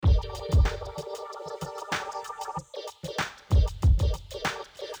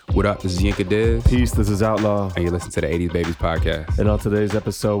What up? This is Yinka Diz. Peace, this is Outlaw. And you listen to the 80s Babies podcast. And on today's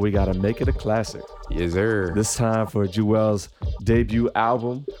episode, we got to make it a classic. Yes, sir. This time for Jewel's debut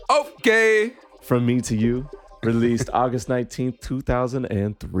album, Okay. From Me to You, released August 19th,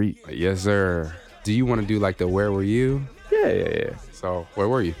 2003. Yes, sir. Do you want to do like the Where Were You? Yeah. So, where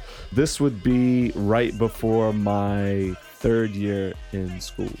were you? This would be right before my third year in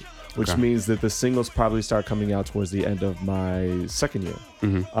school, which means that the singles probably start coming out towards the end of my second year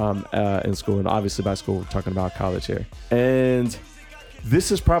in school. And obviously by school, we're talking about college here. And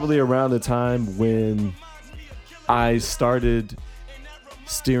this is probably around the time when I started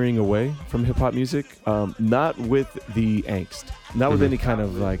steering away from hip hop music, not with the angst, not with any kind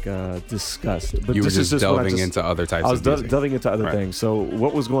of like disgust, but You were this is just just delving into other types I was of music. delving into other things. So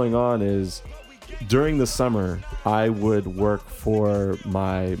what was going on is during the summer, I would work for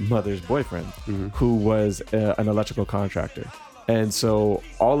my mother's boyfriend, who was an electrical contractor. And so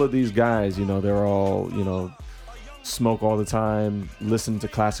all of these guys, they're all, smoke all the time, listen to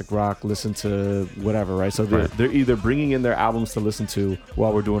classic rock, listen to whatever, right? So they're either bringing in their albums to listen to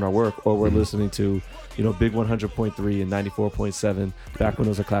while we're doing our work, or we're listening to, Big 100.3 and 94.7 back when it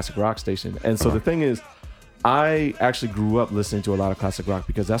was a classic rock station. And so the thing is, I actually grew up listening to a lot of classic rock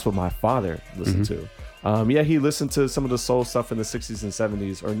because that's what my father listened to. He listened to some of the soul stuff in the 60s and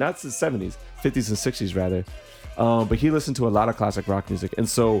 70s, or not the 70s, 50s and 60s rather. But he listened to a lot of classic rock music. And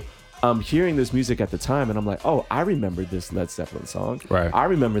so I'm hearing this music at the time and I'm like, oh, I remember this Led Zeppelin song. Right. I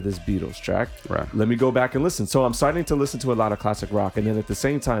remember this Beatles track. Right. Let me go back and listen. So I'm starting to listen to a lot of classic rock. And then at the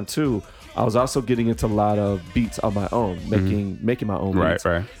same time too, I was also getting into a lot of beats on my own, making my own beats.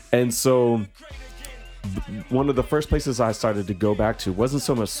 Right. And so one of the first places I started to go back to wasn't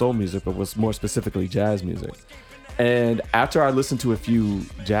so much soul music, but was more specifically jazz music. And after I listened to a few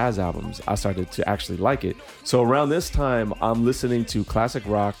jazz albums, I started to actually like it. So around this time, I'm listening to classic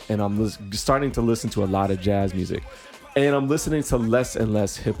rock and I'm starting to listen to a lot of jazz music. And I'm listening to less and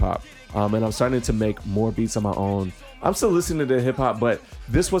less hip hop. And I'm starting to make more beats on my own. I'm still listening to hip hop, but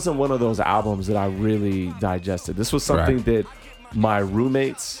this wasn't one of those albums that I really digested. This was something that my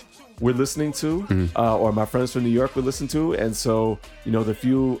roommates were listening to, or my friends from New York would listen to. And so, the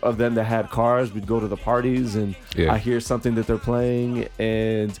few of them that had cars, we'd go to the parties and I hear something that they're playing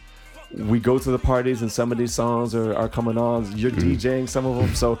and we go to the parties and some of these songs are coming on. You're DJing some of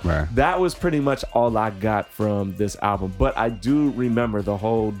them. So that was pretty much all I got from this album. But I do remember the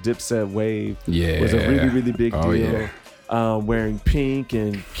whole Dipset wave was a really, really big deal. Yeah. Wearing pink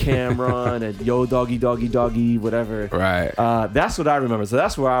and Cameron and yo doggy, whatever. Right. That's what I remember. So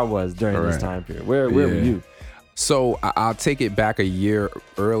that's where I was during this time period. Where were you? So I'll take it back a year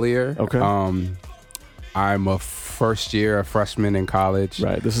earlier. Okay. I'm a freshman in college.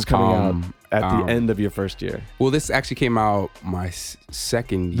 Right. This is coming out at the end of your first year. Well, this actually came out my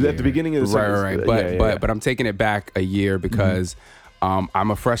second year. At the beginning of the second year. Right. But I'm taking it back a year because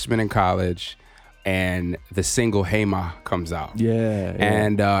I'm a freshman in college. And the single Hey Ma comes out. Yeah.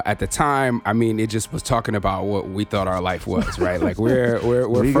 And at the time, it just was talking about what we thought our life was, right? Like we're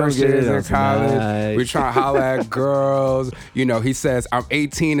first years in college. We're trying to holler at girls. He says, I'm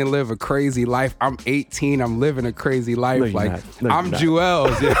 18 and live a crazy life. I'm 18, I'm living a crazy life. I'm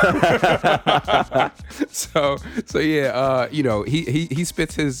Jewel's. Yeah. So yeah, he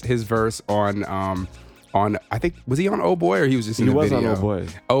spits his verse on I think, was he on Oh Boy or he was just in the video? He was on Oh Boy.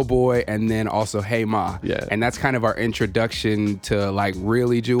 Oh Boy, and then also Hey Ma. Yeah. And that's kind of our introduction to like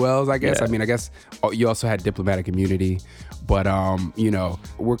really Jewel's, I guess. Yeah. I guess you also had Diplomatic Immunity, but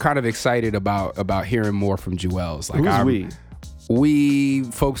we're kind of excited about hearing more from Jewel's. Like, who's we? We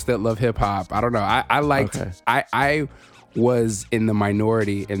folks that love hip hop. I don't know. I liked. Okay. I was in the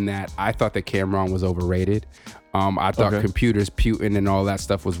minority in that I thought that Cameron was overrated. I thought Computers, Putin, and all that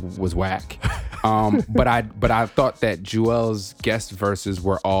stuff was whack. But I thought that Jewel's guest verses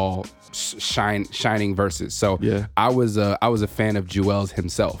were all shining verses. So I was a fan of Jewel's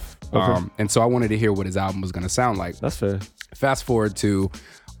himself. And so I wanted to hear what his album was going to sound like. That's fair. Fast forward to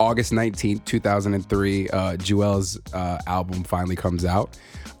August 19th, 2003, Jewel's album finally comes out.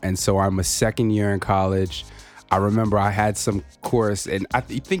 And so I'm a second year in college. I remember I had some course, and I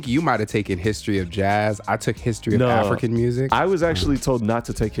think you might have taken history of jazz. I took history of African music. I was actually told not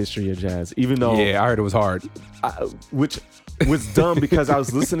to take history of jazz, even though... Yeah, I heard it was hard. Which was dumb because I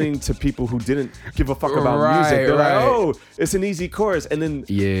was listening to people who didn't give a fuck about music. They're like, oh, it's an easy course. And then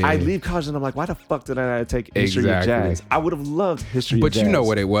I leave college and I'm like, why the fuck did I not take history of jazz? I would have loved history of jazz. But you know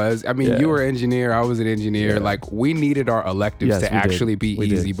what it was. You were an engineer. I was an engineer. Like, we needed our electives to actually be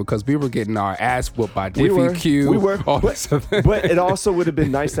easy because we were getting our ass whooped by Diffie Q you. We were, but it also would have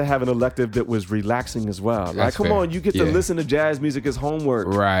been nice to have an elective that was relaxing as well. Like, That's come fair. on, you get to listen to jazz music as homework.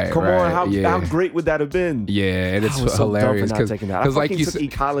 Right. Come right. on, how great would that have been? Yeah, and it's I was hilarious so dumb for not taking that. I like you took said,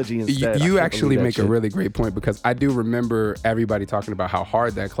 ecology instead. you actually make a really great point, because I do remember everybody talking about how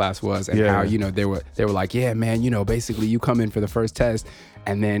hard that class was, and how they were like, yeah, man, basically you come in for the first test,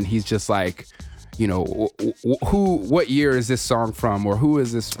 and then he's just like, what year is this song from, or who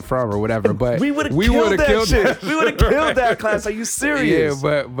is this from, or whatever. But we would have killed that shit. We would have killed that class. Are you serious?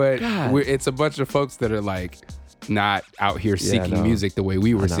 Yeah, but it's a bunch of folks that are like not out here seeking music the way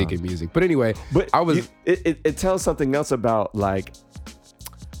we were seeking music. But anyway, it tells something else about like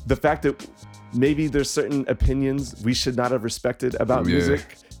the fact that maybe there's certain opinions we should not have respected about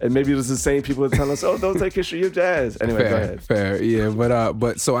music. And maybe it was the same people that tell us, "Oh, don't take history of jazz." Anyway, go ahead. Fair, yeah.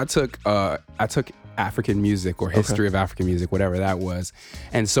 But so I took African music, or history of African music, whatever that was,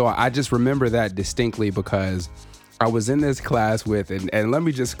 and so I just remember that distinctly, because I was in this class with, and let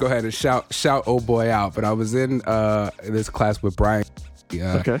me just go ahead and shout old boy out. But I was in this class with Brian. He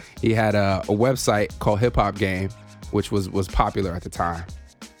had a website called Hip Hop Game, which was popular at the time.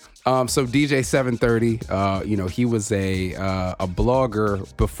 So DJ 730, he was a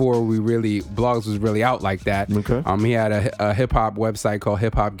blogger before blogs was really out like that. Okay. He had a hip hop website called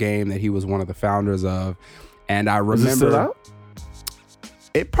Hip Hop Game that he was one of the founders of, and I remember. Is it still out?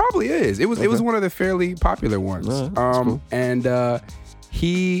 It probably is. It was one of the fairly popular ones. Cool. And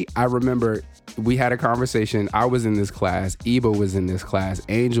I remember we had a conversation. I was in this class. Ebo was in this class.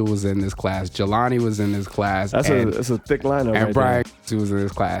 Angel was in this class. Jelani was in this class. That's a thick lineup. And Brian was in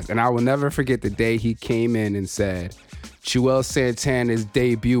this class. And I will never forget the day he came in and said, Juelz Santana's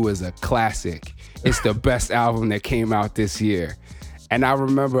debut is a classic. It's the best album that came out this year. And I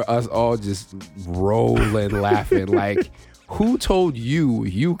remember us all just rolling, laughing like, who told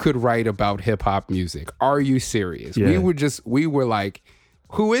you could write about hip hop music? Are you serious? Yeah. We were like,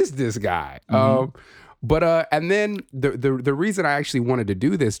 who is this guy? And then the reason I actually wanted to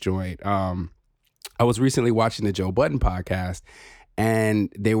do this joint, I was recently watching the Joe Budden podcast,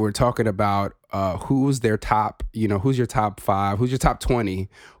 and they were talking about who's their top, who's your top 5, who's your top 20,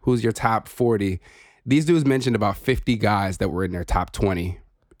 who's your top 40. These dudes mentioned about 50 guys that were in their top 20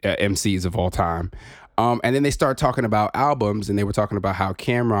 MCs of all time. And then they start talking about albums, and they were talking about how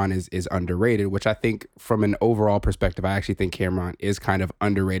Cam'ron is underrated, which I think from an overall perspective, I actually think Cam'ron is kind of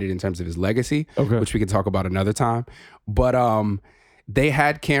underrated in terms of his legacy, which we can talk about another time. But they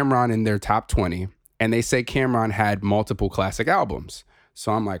had Cam'ron in their top 20, and they say Cam'ron had multiple classic albums.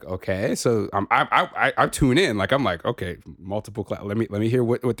 So I'm like, okay. So I tune in, like I'm like, okay, multiple. Let me hear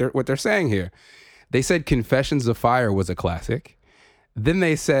what they're saying here. They said Confessions of Fire was a classic. Then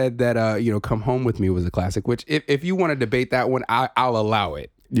they said that, Come Home With Me was a classic, which if you want to debate that one, I'll allow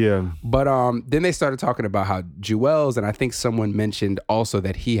it. Yeah. But then they started talking about how Juelz, and I think someone mentioned also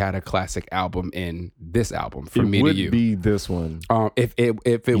that he had a classic album in this album, From Me to You. It would be this one. If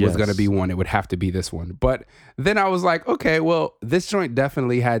it was going to be one, it would have to be this one. But then I was like, okay, well, this joint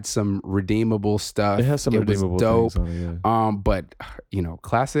definitely had some redeemable stuff. It has some redeemable dope. things on it, But,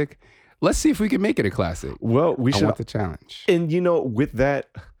 classic. Let's see if we can make it a classic. Well, we should. I want the challenge. And with that,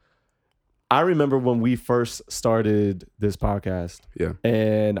 I remember when we first started this podcast. Yeah.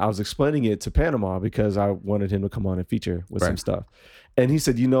 And I was explaining it to Panama because I wanted him to come on and feature with some stuff. And he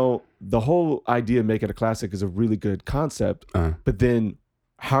said, the whole idea of making a classic is a really good concept, but then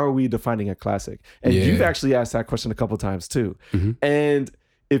how are we defining a classic? And you've actually asked that question a couple of times too. Mm-hmm. And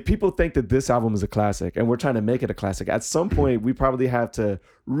if people think that this album is a classic and we're trying to make it a classic, at some point we probably have to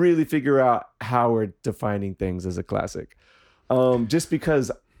really figure out how we're defining things as a classic. Just because,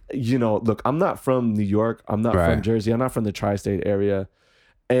 look, I'm not from New York. I'm not from Jersey. I'm not from the tri-state area.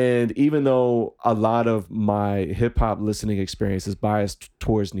 And even though a lot of my hip hop listening experience is biased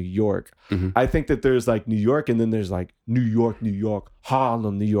towards New York, I think that there's like New York, and then there's like New York,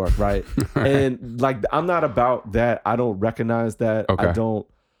 Harlem, New York, right? And like, I'm not about that. I don't recognize that. Okay.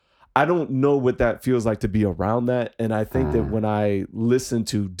 I don't know what that feels like to be around that. And I think that when I listen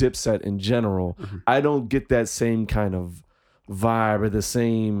to Dipset in general, I don't get that same kind of vibe or the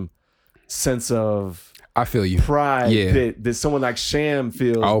same sense of I feel you. Pride that someone like Sham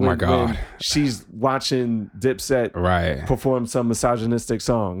feels when she's watching Dipset perform some misogynistic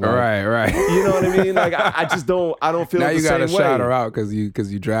song. Like, right. You know what I mean? Like I just don't feel now the you same way. Now you gotta shout her out because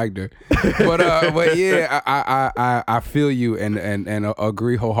you dragged her. But yeah, I feel you and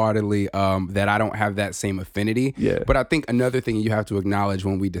agree wholeheartedly that I don't have that same affinity. Yeah. But I think another thing you have to acknowledge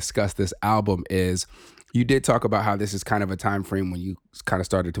when we discuss this album is you did talk about how this is kind of a time frame when you kind of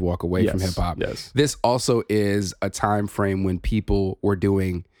started to walk away from hip hop. Yes. This also is a time frame when people were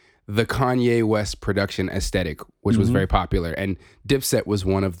doing the Kanye West production aesthetic, which was very popular. And Dipset was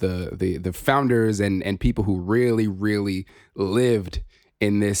one of the founders and people who really, really lived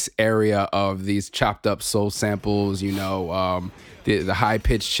in this area of these chopped up soul samples, you know, the high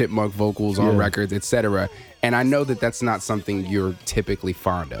pitched chipmunk vocals on records, etc. And I know that that's not something you're typically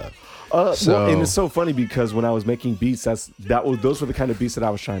fond of. Well, and it's so funny because when I was making beats, those were the kind of beats that I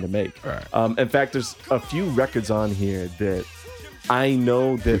was trying to make. Right. In fact, there's a few records on here that I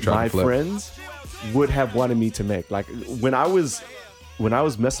know that my friends would have wanted me to make. Like when I was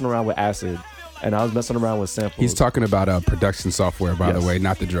messing around with Acid and I was messing around with samples. He's talking about production software, by the way,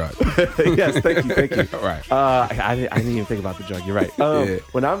 not the drug. Yes, thank you. All right. I didn't even think about the drug. You're right.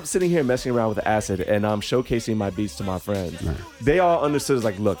 When I'm sitting here messing around with Acid and I'm showcasing my beats to my friends, they all understood it's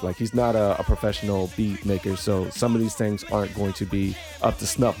like, look, like he's not a professional beat maker, so some of these things aren't going to be up to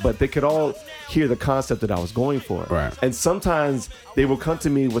snuff. But they could all hear the concept that I was going for. Right. And sometimes they will come to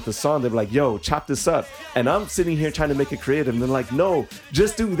me with a song. They'll be like, yo, chop this up. And I'm sitting here trying to make it creative. And they're like, no,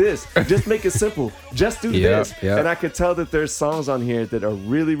 just do this. Just make it simple. Just do this. Yep. And I could tell that there's songs on here that are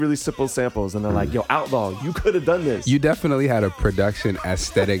really, really simple samples. And they're like, yo, Outlaw, you could have done this. You definitely had a production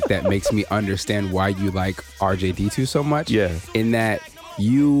aesthetic that makes me understand why you like RJD2 so much. Yeah. In that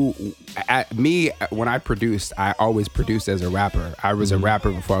when I produced, I always produced as a rapper. I was a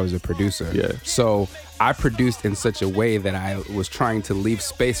rapper before I was a producer. Yeah. So I produced in such a way that I was trying to leave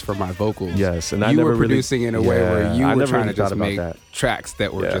space for my vocals. Yes, and you were producing in a way where you were trying to just make tracks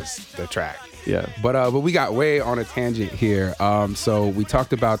that were just the track. Yeah. But we got way on a tangent here. So we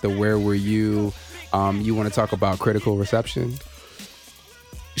talked about the Where Were You? You want to talk about critical reception?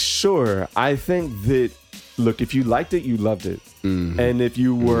 Sure. I think that, look, if you liked it, you loved it. And if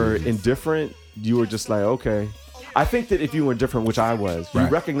you were indifferent, you were just like, okay. I think that if you were indifferent, which I was, you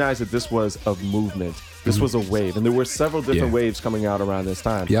recognize that this was a movement. This was a wave. And there were several different waves coming out around this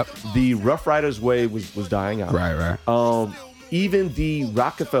time. Yep. The Rough Riders wave was dying out. Right. Even the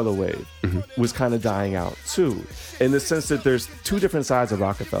Rockefeller wave was kind of dying out too, in the sense that there's two different sides of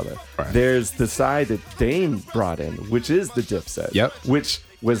Rockefeller. Right. There's the side that Dame brought in, which is the Dipset, which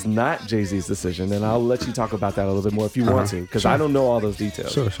was not Jay-Z's decision. And I'll let you talk about that a little bit more if you want to, because I don't know all those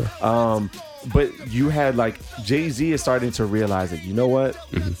details. Sure. But you had like Jay-Z is starting to realize that, you know what?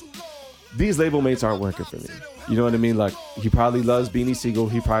 These label mates aren't working for me. You know what I mean? Like, he probably loves Beanie Siegel.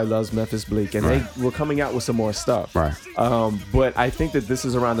 He probably loves Memphis Bleek. And they were coming out with some more stuff. Right. But I think that this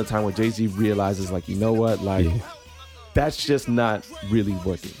is around the time where Jay-Z realizes, like, you know what? Like, that's just not really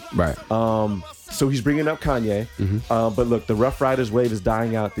working. Right. So he's bringing up Kanye. But look, the Rough Riders wave is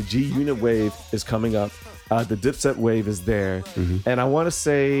dying out. The G-Unit wave is coming up. The Dipset wave is there. And I want to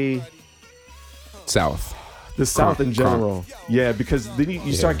say... South. The South in general. Yeah, because then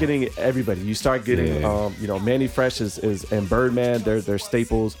you start getting everybody. You start getting, Manny Fresh and Birdman, they're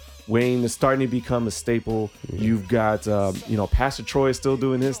staples. Wayne is starting to become a staple. You've got, Pastor Troy is still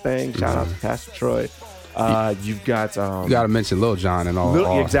doing his thing. Shout out to Pastor Troy. You've got... you got to mention Lil Jon and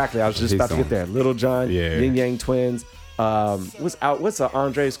all. Exactly. I was just about to get there. Lil Jon, Yin Yang Twins. What's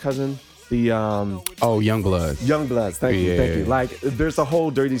Andre's cousin? The Youngbloods. Thank you. Like, there's a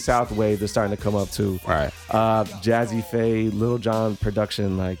whole Dirty South wave that's starting to come up too. Right. Jazzy Faye, Lil Jon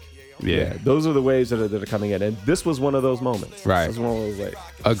production, like, those are the waves that are coming in, and this was one of those moments. Right. This was one of those waves.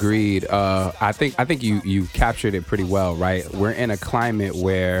 Agreed. I think you captured it pretty well. Right. We're in a climate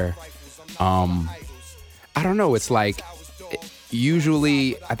where, I don't know. It's like.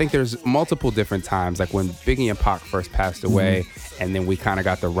 Usually, I think there's multiple different times, like when Biggie and Pac first passed away, and then we kind of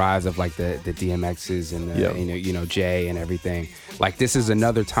got the rise of like the DMXs and the Jay and everything. Like, this is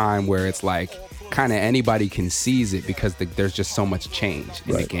another time where it's like kind of anybody can seize it because there's just so much change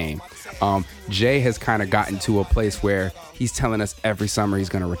in the game. Jay has kind of gotten to a place where he's telling us every summer he's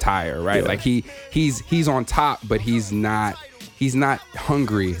going to retire, right? Like he's on top, but he's not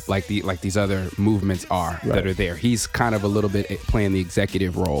hungry like these other movements are that are there. He's kind of a little bit playing the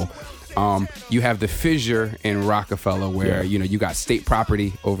executive role. You have the fissure in Rockefeller where you got State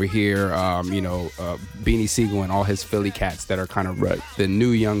Property over here, Beanie Siegel and all his Philly cats that are kind of the new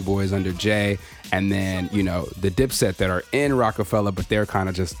young boys under Jay, and then the Dipset that are in Rockefeller, but they're kind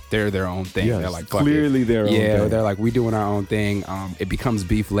of they're their own thing. They're like clearly their own thing. They're like, we doing our own thing. It becomes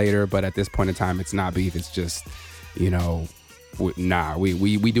beef later, but at this point in time, it's not beef. It's just we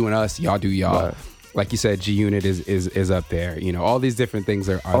doing us, y'all do y'all. Right. Like you said, G-Unit is up there. All these different things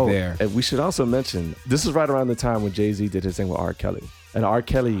are there. And we should also mention, this is right around the time when Jay-Z did his thing with R. Kelly. And R.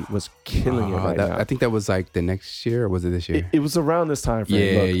 Kelly was killing it now. I think that was like the next year, or was it this year? It was around this time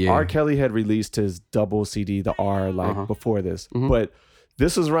frame. R. Kelly had released his double CD, the R, before this. But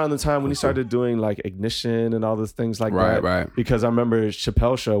this was around the time when he started doing like Ignition and all those things like that. Right. Because I remember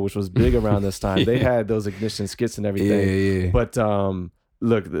Chappelle Show, which was big around this time. They had those Ignition skits and everything. Yeah. But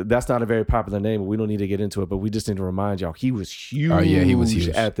look, that's not a very popular name. We don't need to get into it, but we just need to remind y'all he was huge. Oh yeah, he was huge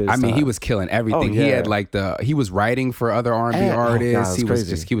at this. I mean, time. he was killing everything. He had like he was writing for other R&B artists.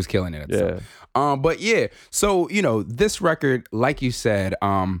 He was killing it. But yeah, so this record, like you said,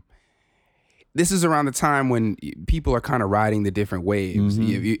 this is around the time when people are kind of riding the different waves.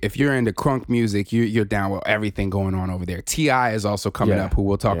 If you're into crunk music, you're down with everything going on over there. T.I. is also coming up, who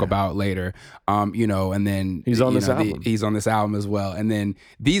we'll talk about later. And then he's on this album. He's on this album as well. And then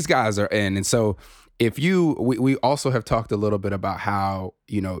these guys are in. And so we also have talked a little bit about how,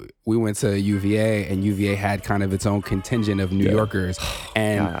 we went to UVA and UVA had kind of its own contingent of New Yorkers,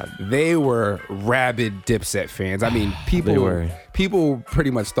 and they were rabid Dipset fans. I mean, people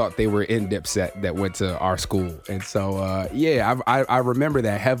pretty much thought they were in Dipset that went to our school. And so, I remember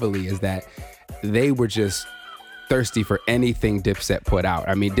that heavily, is that they were just thirsty for anything Dipset put out.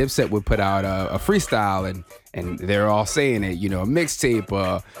 I mean, Dipset would put out a freestyle and they're all saying it, a mixtape,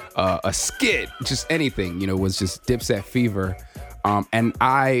 a skit, just anything, was just Dipset fever. And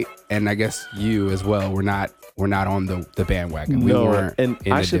I guess you as well, we're not on the bandwagon. We weren't and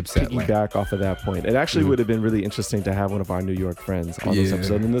in I the should Dipset piggyback off of that point. It actually would have been really interesting to have one of our New York friends on this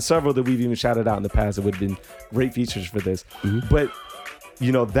episode. And there's several that we've even shouted out in the past that would have been great features for this. But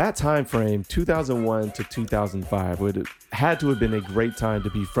that time frame, 2001 to 2005, had to have been a great time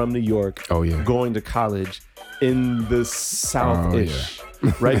to be from New York, going to college in the South-ish,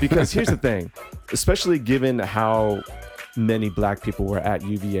 right? Because here's the thing, especially given how many black people were at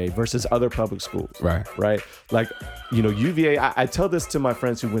UVA versus other public schools, right? Like, UVA, I tell this to my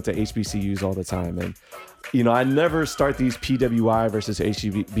friends who went to HBCUs all the time, and I never start these PWI versus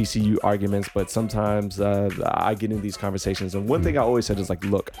HBCU arguments, but sometimes I get in these conversations. And one thing I always said is like,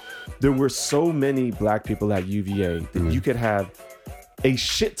 look, there were so many black people at UVA that you could have a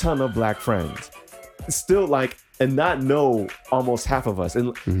shit ton of black friends still and not know almost half of us.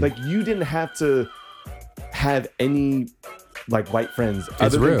 And you didn't have to have any white friends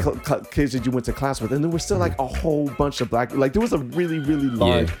other than kids that you went to class with. And there was still a whole bunch of black, there was a really, really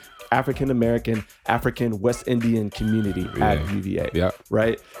large African-American, African, West Indian community at UVA,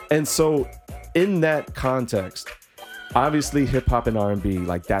 right? And so in that context, obviously hip hop and R&B,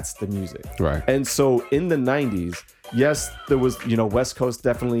 that's the music. Right. And so in the 90s, yes, there was, West Coast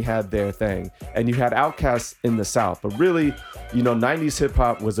definitely had their thing, and you had Outkast in the South, but really, 90s hip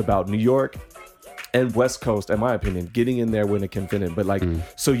hop was about New York and West Coast, in my opinion, getting in there when it can fit in. But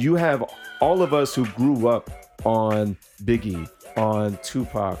so you have all of us who grew up on Biggie, on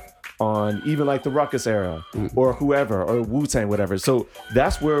Tupac, on even the Ruckus era or whoever, or Wu-Tang, whatever. So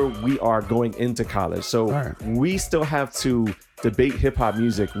that's where we are going into college. So we still have to debate hip hop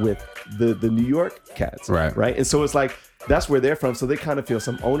music with the New York cats. Right. And so it's that's where they're from. So they kind of feel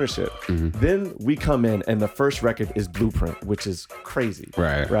some ownership. Then we come in and the first record is Blueprint, which is crazy.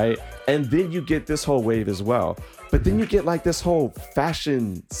 Right. And then you get this whole wave as well. But then you get this whole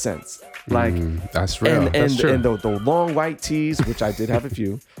fashion sense. That's real. And the long white tees, which I did have a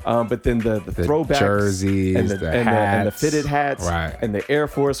few. But then the throwbacks, jerseys, and the hats, and the fitted hats, and the Air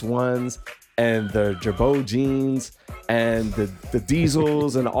Force Ones, and the Girbaud jeans, and the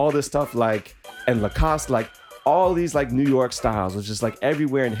Diesels, and all this stuff, and Lacoste, all these New York styles was just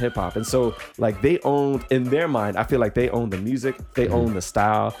everywhere in hip hop. And so they owned, in their mind, I feel like they owned the music, they owned the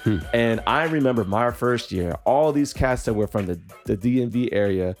style. And I remember my first year, all these cats that were from the DMV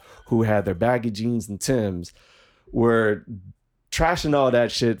area who had their baggy jeans and Timbs were trashing all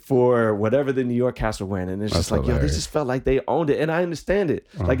that shit for whatever the New York cats were wearing. And it's just yo, they just felt like they owned it. And I understand it.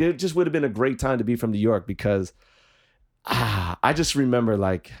 It just would have been a great time to be from New York, because I just remember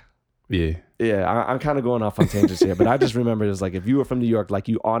I'm kind of going off on tangents here, but I just remember it's if you were from New York,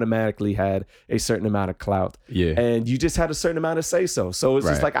 you automatically had a certain amount of clout, and you just had a certain amount of say so. So it's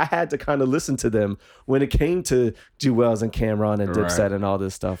just I had to kind of listen to them when it came to Jewels and Cameron and Dipset and all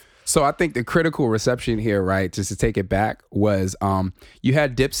this stuff. So I think the critical reception here, right, just to take it back, was you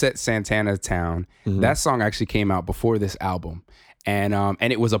had Dipset Santana Town. That song actually came out before this album. And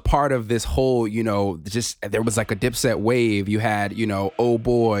it was a part of this whole, just there was a Dipset wave. You had, Oh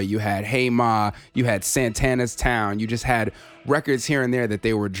Boy, you had Hey Ma, you had Santana's Town. You just had records here and there that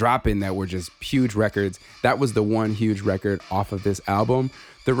they were dropping that were just huge records. That was the one huge record off of this album.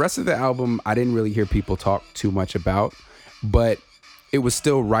 The rest of the album, I didn't really hear people talk too much about, but it was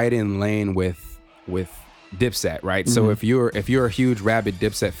still right in lane with Dipset, right? So if you're a huge rabid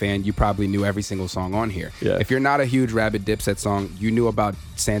Dipset fan, you probably knew every single song on here. If you're not a huge rabid Dipset song, you knew about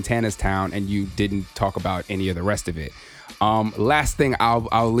Santana's Town and you didn't talk about any of the rest of it. Last thing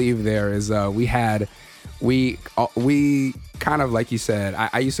I'll leave there is we kind of, like you said,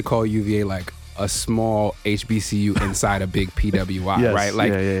 I used to call UVA like a small HBCU inside a big PWI, yes,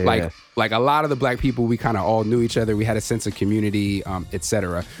 right? Like a lot of the black people, we kind of all knew each other. We had a sense of community,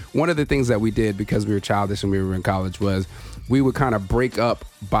 etc. One of the things that we did because we were childish and we were in college was we would kind of break up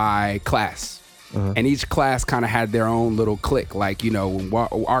by class. Uh-huh. And each class kind of had their own little clique. Like,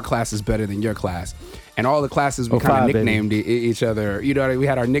 our class is better than your class. And all the classes, we kind of nicknamed each other. We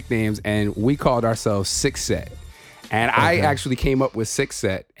had our nicknames, and we called ourselves Six Set. And I actually came up with Six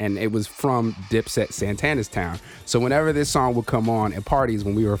Set, and it was from Dipset Santana's Town. So whenever this song would come on at parties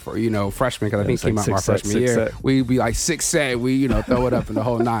when we were, freshmen, because I think it came out my freshman year, we'd be like, Six Set, we, throw it up in the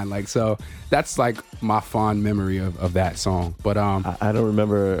whole nine. Like, so that's like my fond memory of that song. But I don't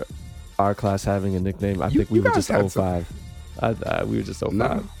remember our class having a nickname. I think we were just 05. We were just 05.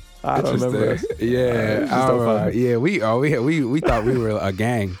 No. I don't remember. Yeah, we thought we were a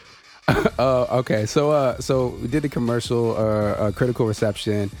gang. Okay, so we did the commercial, critical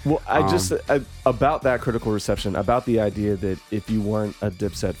reception. Well, about that critical reception, about the idea that if you weren't a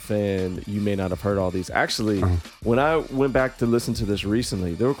Dipset fan, you may not have heard all these. Actually, when I went back to listen to this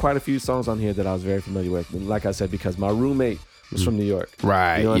recently, there were quite a few songs on here that I was very familiar with. And like I said, because my roommate was from New York.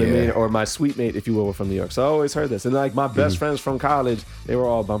 Right. You know what I mean? Or my suite mate, if you will, were from New York. So I always heard this. And like my best friends from college, they were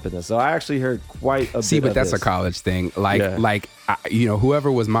all bumping this. So I actually heard quite a bit but that's this. A college thing.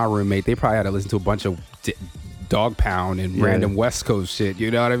 Whoever was my roommate, they probably had to listen to a bunch of Dog Pound and random West Coast shit.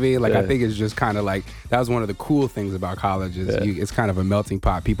 You know what I mean? Like, I think it's just kind of like, that was one of the cool things about college is it's kind of a melting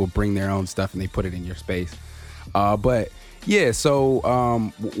pot. People bring their own stuff and they put it in your space. Yeah, so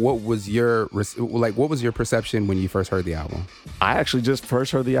what was your perception when you first heard the album? I actually just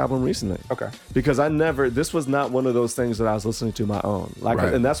first heard the album recently. Okay. Because this was not one of those things that I was listening to my own.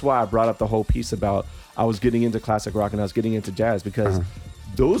 And that's why I brought up the whole piece about I was getting into classic rock and I was getting into jazz because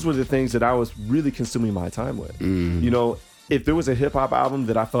those were the things that I was really consuming my time with. If there was a hip hop album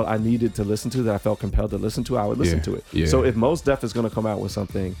that I felt I needed to listen to, that I felt compelled to listen to, I would listen to it. Yeah. So if Mos Def is going to come out with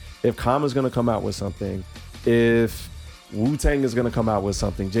something, if Common's going to come out with something, if Wu-Tang is going to come out with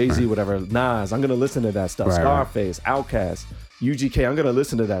something, Jay-Z, whatever, Nas, I'm going to listen to that stuff. Scarface, Outkast, UGK, I'm going to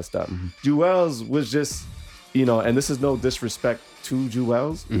listen to that stuff. Jewels was just, and this is no disrespect to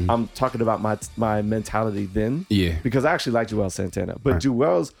Jewels. I'm talking about my mentality then. Yeah. Because I actually like Jewels Santana. But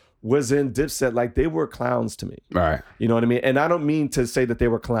Jewels was in Dipset, like they were clowns to me. Right. You know what I mean? And I don't mean to say that they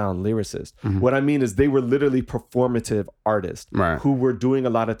were clown lyricists. What I mean is they were literally performative artists who were doing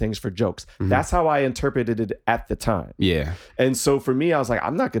a lot of things for jokes. That's how I interpreted it at the time. Yeah. And so for me, I was like,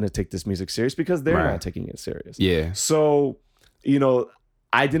 I'm not going to take this music serious because they're not taking it serious. Yeah. So,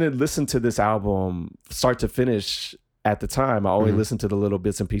 I didn't listen to this album start to finish at the time. I only listened to the little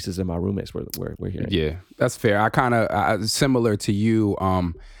bits and pieces that my roommates were hearing. Yeah, that's fair. I kind of, similar to you,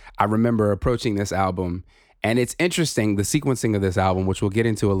 I remember approaching this album, and it's interesting, the sequencing of this album, which we'll get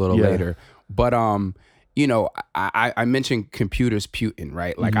into a little later. But I mentioned Computers Putin,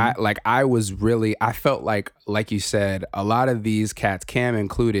 right? Like I felt like you said, a lot of these cats, Cam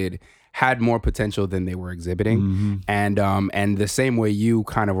included, had more potential than they were exhibiting. And the same way you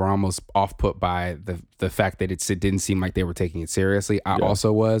kind of were almost off put by the fact that it didn't seem like they were taking it seriously. I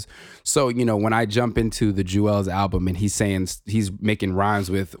also was. So, when I jump into the Jewels album and he's making rhymes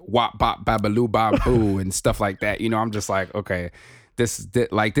with wop bop babaloo babu and stuff like that, I'm just like, okay, this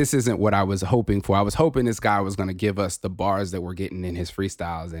isn't what I was hoping for. I was hoping this guy was going to give us the bars that we're getting in his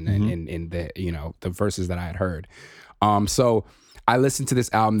freestyles and in the the verses that I had heard. So I listened to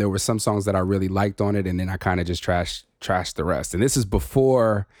this album. There were some songs that I really liked on it, and then I kind of just trashed the rest. And this is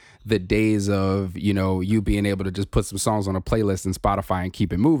before the days of, you being able to just put some songs on a playlist in Spotify and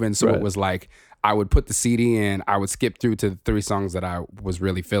keep it moving. So it was like I would put the CD in, I would skip through to the 3 songs that I was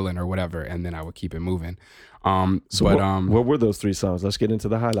really feeling or whatever, and then I would keep it moving. What were those 3 songs? Let's get into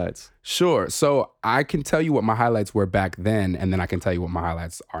the highlights. Sure. So I can tell you what my highlights were back then, and then I can tell you what my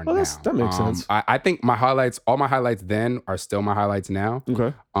highlights are now. That makes sense. I think all my highlights then are still my highlights now.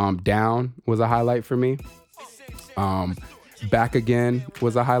 Okay. Down was a highlight for me. Back Again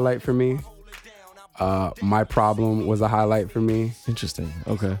was a highlight for me. My Problem was a highlight for me. Interesting.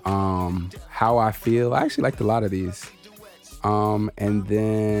 Okay. How I Feel. I actually liked a lot of these. And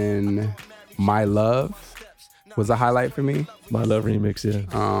then My Love was a highlight for me. My Love remix,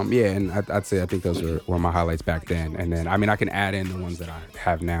 yeah. Yeah, and I'd say I think those were my highlights back then. And then, I can add in the ones that I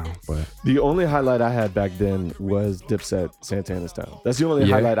have now. But the only highlight I had back then was Dipset Santana's Town. That's the only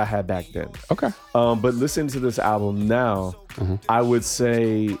highlight I had back then. Okay. But listening to this album now, I would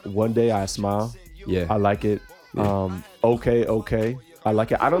say One Day I Smile. Yeah. I like it. Yeah. Okay. I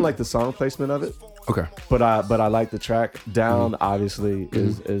like it. I don't like the song placement of it. Okay. But I like the track. Down obviously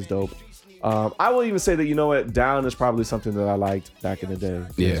is dope. I will even say that, you know what, Down is probably something that I liked back in the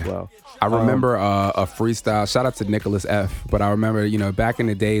day as well. I remember a freestyle. Shout out to Nicholas F. But I remember, back in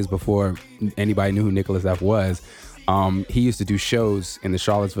the days before anybody knew who Nicholas F. was, he used to do shows in the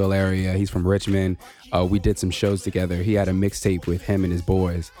Charlottesville area. He's from Richmond. We did some shows together. He had a mixtape with him and his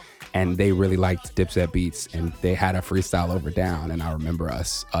boys, and they really liked Dipset beats, and they had a freestyle over Down. And I remember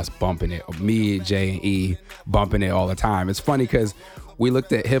us bumping it. Me, Jay, and E bumping it all the time. It's funny because we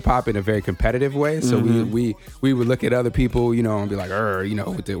looked at hip hop in a very competitive way. So we would look at other people, and be like,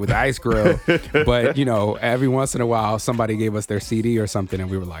 with the ice grill. But, every once in a while, somebody gave us their CD or something, and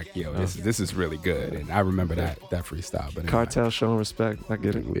we were like, yo, this is really good. And I remember that freestyle. But anyway. Cartel showing respect. I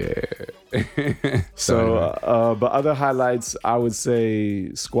get it. Yeah. But other highlights, I would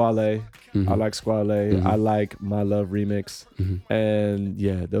say Squale. I like Squale. I like My Love Remix. And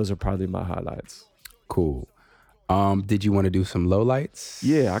yeah, those are probably my highlights. Cool. Did you want to do some lowlights?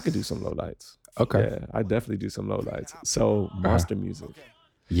 Yeah, I could do some lowlights. Okay. Yeah, I definitely do some lowlights. So Monster Music.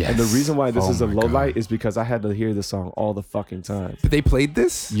 Yes. And the reason why this is a lowlight is because I had to hear this song all the fucking time. But they played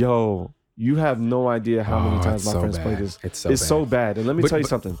this? Yo, you have no idea how many times my friends played this. It's so bad. And let me tell you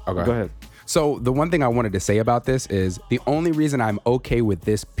something. Okay. Go ahead. So the one thing I wanted to say about this is the only reason I'm okay with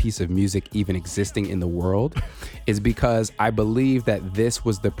this piece of music even existing in the world is because I believe that this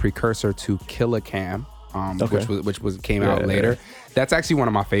was the precursor to Killa Cam. Which came out later. Yeah. That's actually one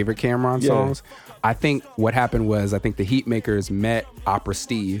of my favorite Cam'ron songs. I think what happened was, the Heatmakers met Opera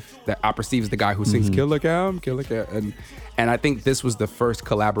Steve. That Opera Steve is the guy who sings Killa Cam, and I think this was the first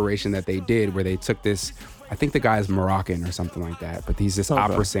collaboration that they did where they took this. I think the guy is Moroccan or something like that, but he's this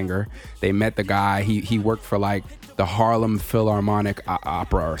opera singer. They met the guy. He worked for like the Harlem Philharmonic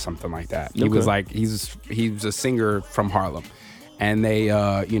Opera or something like that. He was like he was a singer from Harlem. And they,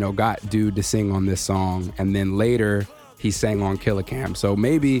 got Dude to sing on this song. And then later, he sang on Killa Cam. So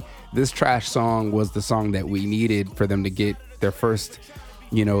maybe this trash song was the song that we needed for them to get their first,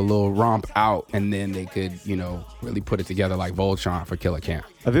 little romp out. And then they could, really put it together like Voltron for Killa Cam.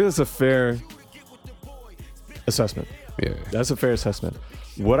 I think that's a fair assessment. Yeah. That's a fair assessment.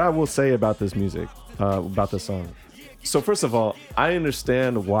 What I will say about this music, about this song. So first of all, I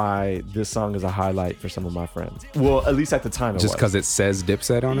understand why this song is a highlight for some of my friends. Well, at least at the time it was. Just because it says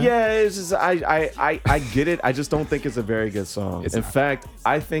Dipset on it? Yeah, it's just, I get it. I just don't think it's a very good song. In fact,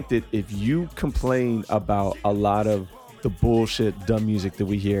 I think that if you complain about a lot of the bullshit, dumb music that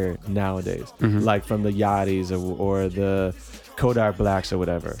we hear nowadays, like from the Yachty's or the Kodak Blacks or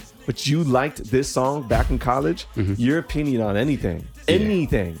whatever, but you liked this song back in college, your opinion on anything,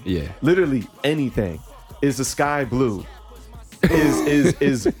 literally anything, is the sky blue?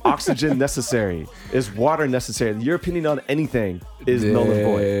 Is oxygen necessary? Is water necessary? Your opinion on anything is null and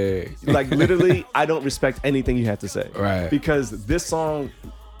void. Like literally, I don't respect anything you have to say. Right. Because this song,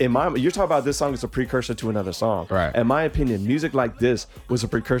 you're talking about this song as a precursor to another song. Right. In my opinion, music like this was a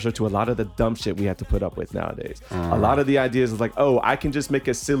precursor to a lot of the dumb shit we have to put up with nowadays. A lot of the ideas is like, I can just make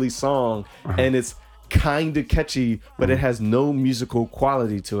a silly song and it's kind of catchy, but it has no musical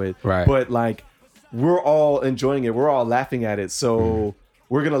quality to it. Right. But like, we're all enjoying it. We're all laughing at it. So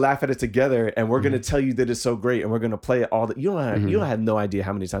we're going to laugh at it together and we're going to tell you that it's so great and we're going to play it all the, you don't have no idea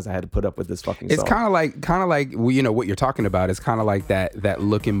how many times I had to put up with this fucking song. It's kind of like what you're talking about is kind of like that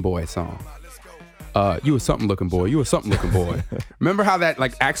Looking Boy song. You a something looking boy. You a something looking boy. Remember how that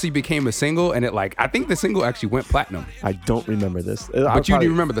like actually became a single and it like, I think the single actually went platinum. I don't remember this. But you do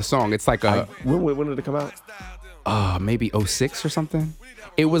remember the song. It's like when did it come out? Maybe 06 or something.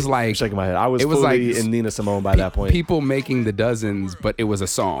 It was like I'm shaking my head. I was fully in Nina Simone by that point. People making the dozens, but it was a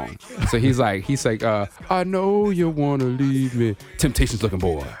song. So he's like, I know you wanna leave me. Temptations looking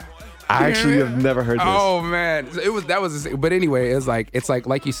boy. I actually have never heard this. Oh man, but anyway, it's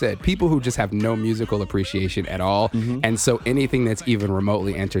like you said, people who just have no musical appreciation at all, and so anything that's even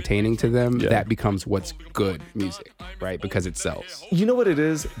remotely entertaining to them, that becomes what's good music, right? Because it sells. You know what it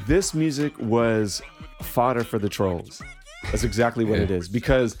is? This music was fodder for the trolls. That's exactly what it is.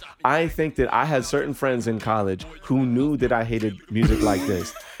 Because I think that I had certain friends in college who knew that I hated music like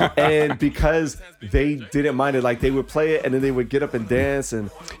this. And because they didn't mind it, like they would play it and then they would get up and dance and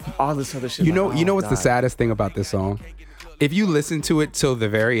all this other shit. You know what's the saddest thing about this song? If you listen to it till the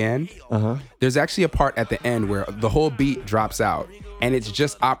very end, there's actually a part at the end where the whole beat drops out and it's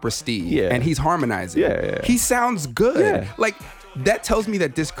just Opera Steve and he's harmonizing. He sounds good. Like that tells me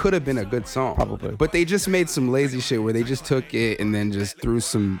that this could have been a good song. Probably. But they just made some lazy shit where they just took it and then just threw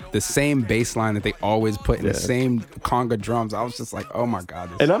the same bass line that they always put in the same conga drums. I was just like, oh my God.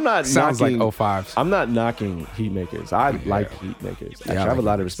 And I'm not sounds knocking, like 05. I'm not knocking Heatmakers. I like Heatmakers. Actually, I have a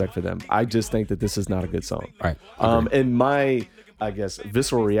lot of respect for them. I just think that this is not a good song. Right. And my, I guess,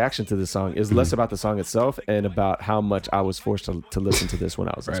 visceral reaction to this song is less about the song itself and about how much I was forced to listen to this when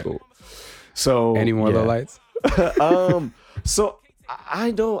I was in school. So any more low lights? So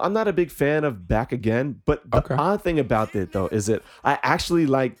I'm not a big fan of Back Again, but the odd thing about it though is that I actually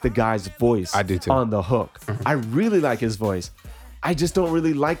like the guy's voice. I do too. On the hook. I really like his voice. I just don't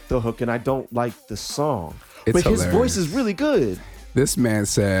really like the hook and I don't like the song. But hilarious. His voice is really good. This man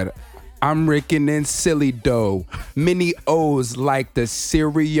said, I'm raking in silly dough, mini O's like the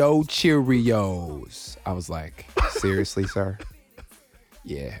cereal Cheerios. I was like, seriously, sir?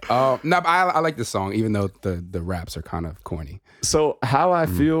 Yeah. No, I like the song, even though the raps are kind of corny. So how I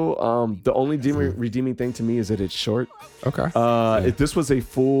feel, the only redeeming thing to me is that it's short. Okay. If this was a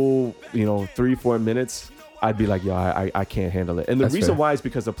full, 3-4 minutes, I'd be like, yo, I can't handle it. And the reason why is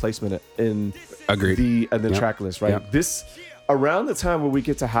because of placement in the track list, right? Yep. This around the time where we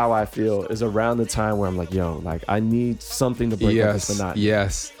get to How I Feel is around the time where I'm like, yo, like I need something to break up this monotony.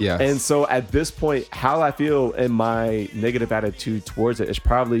 Yes. And so at this point, How I Feel and my negative attitude towards it is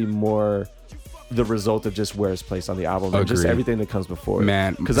probably more the result of just where it's placed on the album and just everything that comes before.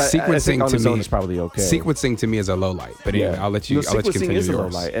 Man, because I think on its own is probably okay. Sequencing to me is a low light, but anyway, I'll let you continue is yours. a low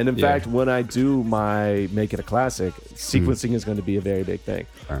light. And in fact, when I do my Make It a Classic, sequencing is going to be a very big thing.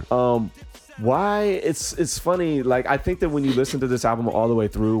 Right. Why it's funny, like I think that when you listen to this album all the way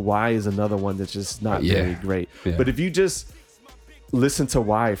through, Why is another one that's just not very great. But if you just listen to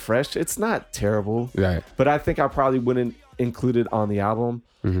Why fresh, it's not terrible. Right. But I think I probably wouldn't include it on the album.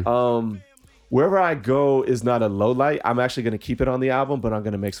 Wherever I Go is not a low light. I'm actually going to keep it on the album, but I'm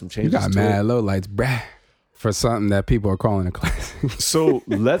going to make some changes. You got to mad it. low lights, bruh, for something that people are calling a classic. So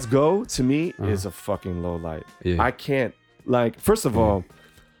Let's Go to me is a fucking low light. I can't, like, first of all,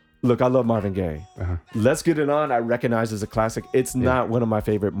 look, I love Marvin Gaye. Let's Get It On, I recognize as a classic. It's not one of my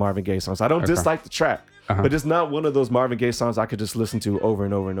favorite Marvin Gaye songs. I don't dislike the track, but it's not one of those Marvin Gaye songs I could just listen to over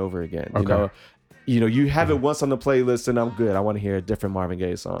and over and over again. You have it once on the playlist and I'm good. I want to hear a different Marvin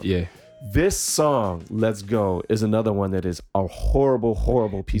Gaye song. Yeah. This song, Let's Go, is another one that is a horrible,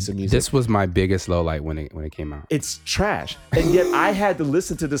 horrible piece of music. This was my biggest low light when it came out. It's trash. And yet I had to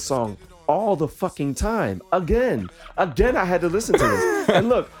listen to this song all the fucking time. Again, I had to listen to this. And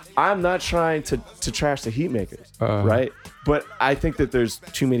look, I'm not trying to trash the Heatmakers, right? But I think that there's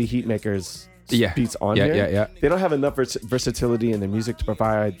too many Heatmakers beats on here. Yeah. They don't have enough versatility in their music to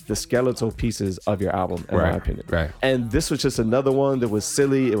provide the skeletal pieces of your album, in my opinion. Right. And this was just another one that was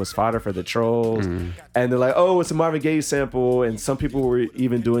silly. It was fodder for the trolls. And they're like, oh, it's a Marvin Gaye sample. And some people were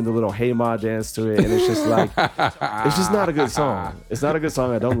even doing the little Hey Ma dance to it. And it's just like, it's just not a good song. It's not a good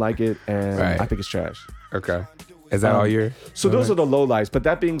song. I don't like it. And I think it's trash. Okay. Is that all your? So those are the lowlights. But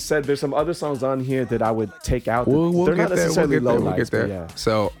that being said, there's some other songs on here that I would take out. We'll they're get not necessarily there. lowlights. We'll get there. Yeah.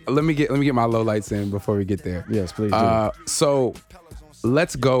 So let me get my lowlights in before we get there. Yes, please do. So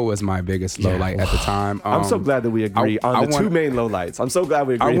Let's Go was my biggest lowlight at the time. I'm so glad that we agree on the two main lowlights. I'm so glad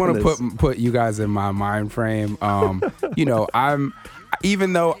we agree. I want to put you guys in my mind frame.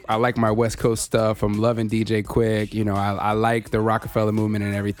 Even though I like my West Coast stuff, I'm loving DJ Quick. I like the Rockefeller movement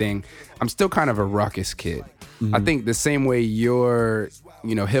and everything. I'm still kind of a ruckus kid. I think the same way your,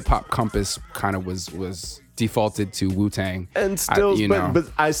 hip hop compass kind of was defaulted to Wu-Tang. And still, but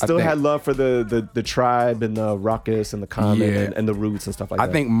I still had love for the tribe and the ruckus and the common and the roots and stuff like that.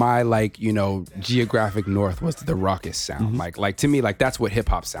 I think my geographic north was the ruckus sound. Like to me, like that's what hip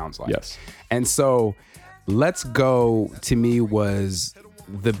hop sounds like. Yes. And so Let's Go to me was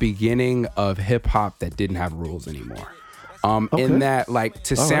the beginning of hip hop that didn't have rules anymore. In that, like,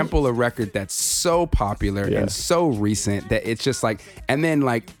 to sample a record that's so popular and so recent that it's just like, and then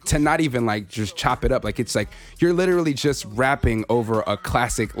like to not even like just chop it up, like it's like you're literally just rapping over a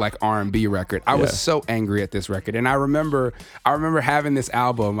classic like R&B record. I was so angry at this record, and I remember having this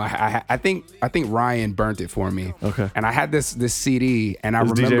album. I think Ryan burnt it for me. Okay, and I had this CD, and I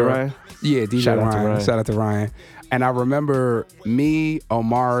remember DJ Ryan. Yeah, DJ Ryan. Shout out to Ryan. And I remember me,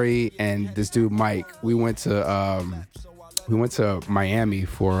 Omari, and this dude Mike. We went to Miami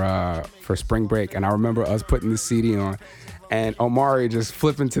for spring break, and I remember us putting this CD on, and Omari just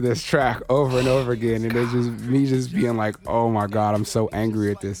flipping to this track over and over again, and it's just me just being like, "Oh my God, I'm so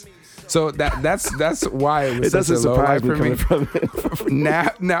angry at this." So that's why it was such a low light for me.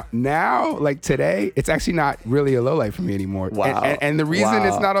 Now, like today, it's actually not really a low light for me anymore. Wow. And the reason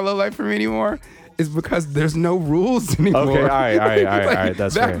it's not a low light for me anymore is because there's no rules anymore. Okay, all right. Like,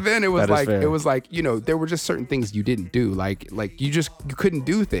 That's back fair. then it was That is like fair. it was like, you know, there were just certain things you didn't do. Like you couldn't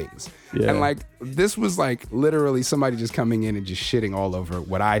do things. Yeah. And like this was like literally somebody just coming in and just shitting all over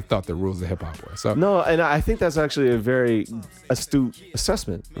what I thought the rules of hip hop were. So No, and I think that's actually a very astute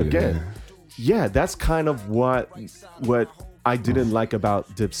assessment. Again, yeah, that's kind of what I didn't like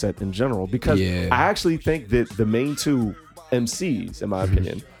about Dipset in general, because I actually think that the main two MCs, in my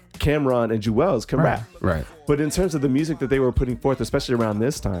opinion, Cameron and Juelz, can rap. Right. But in terms of the music that they were putting forth, especially around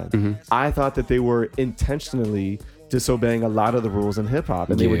this time, I thought that they were intentionally disobeying a lot of the rules in hip hop,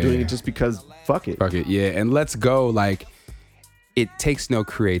 and they were doing it just because fuck it. Yeah. And Let's Go, like, it takes no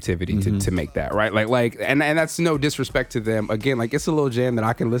creativity to make that, right? Like, and that's no disrespect to them. Again, like, it's a little jam that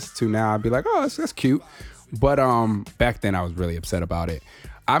I can listen to now. I'd be like, oh, that's cute. But back then I was really upset about it.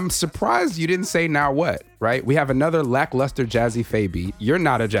 I'm surprised you didn't say Now What, right? We have another lackluster Jazzy Faye beat. You're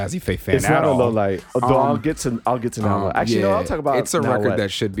not a Jazzy Faye fan It's at not all. a low light. Although I'll get to Now What. Actually, no, I'll talk about it's a Now record What.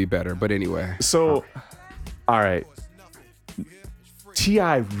 that should be better. But anyway. So, all right.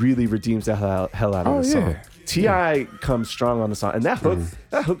 T.I. really redeems the hell out of the song. T.I. comes strong on the song, and that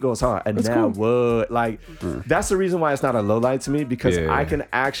hook goes hard. And Now What, like, that's the reason why it's not a low light to me, because I can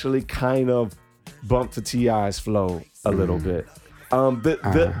actually kind of bump to T.I.'s flow a little bit.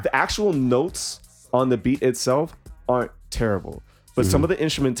 The actual notes on the beat itself aren't terrible, but some of the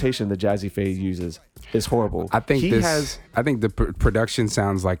instrumentation that Jazzy Faye uses is horrible. I think the production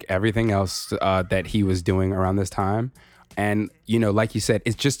sounds like everything else that he was doing around this time. And, you know, like you said,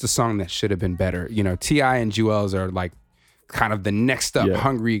 it's just a song that should have been better. You know, T.I. and Juelz are like kind of the next up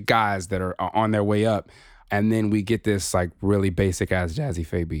hungry guys that are on their way up. And then we get this like really basic ass Jazzy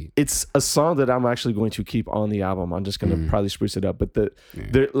Faye beat. It's a song that I'm actually going to keep on the album. I'm just going to probably spruce it up. But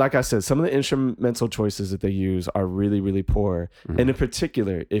like I said, some of the instrumental choices that they use are really, really poor. And in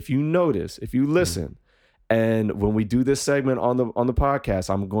particular, if you notice, if you listen, and when we do this segment on the podcast,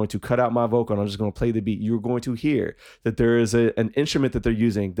 I'm going to cut out my vocal and I'm just going to play the beat. You're going to hear that there is an instrument that they're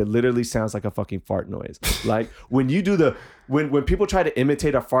using that literally sounds like a fucking fart noise. Like when you do when people try to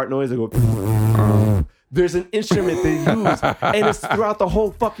imitate a fart noise, they go, there's an instrument they use, and it's throughout the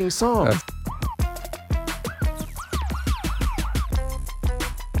whole fucking song.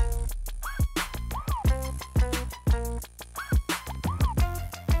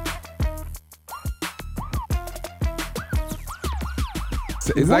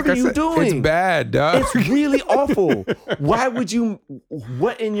 What are you doing? It's bad, dog. It's really awful. Why would you?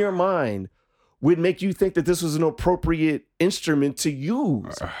 What in your mind would make you think that this was an appropriate instrument to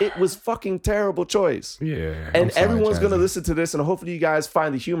use? It was fucking terrible choice. Yeah. And everyone's going to listen to this, and hopefully you guys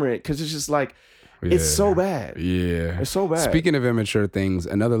find the humor in it, because it's just like, it's so bad. Yeah. It's so bad. Speaking of immature things,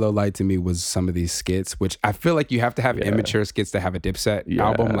 another low light to me was some of these skits, which I feel like you have to have immature skits to have a Dipset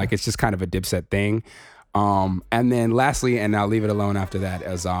album. Like, it's just kind of a Dipset thing. And then lastly, and I'll leave it alone after that,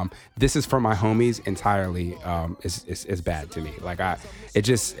 as This Is For My Homies entirely is bad to me. Like,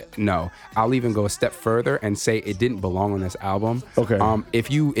 I'll even go a step further and say it didn't belong on this album. Okay.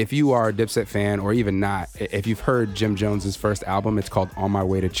 If you are a Dipset fan, or even not, if you've heard Jim Jones's first album, it's called On My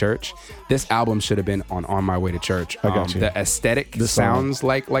Way to Church. This album should have been on My Way to Church. I got you. The aesthetic sounds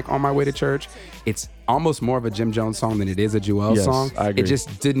like On My Way to Church. It's almost more of a Jim Jones song than it is a Juelz song. I agree. It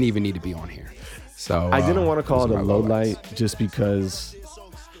just didn't even need to be on here. So I didn't want to call it a low light just because,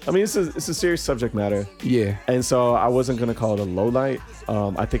 I mean, it's a serious subject matter. Yeah. And so I wasn't going to call it a low light.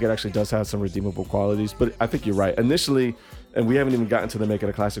 I think it actually does have some redeemable qualities, but I think you're right. Initially, and we haven't even gotten to the Make It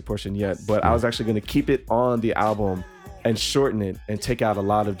a Classic portion yet, but I was actually going to keep it on the album and shorten it and take out a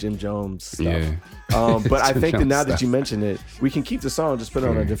lot of Jim Jones stuff. Yeah. But I think that now that you mention it, we can keep the song, just put it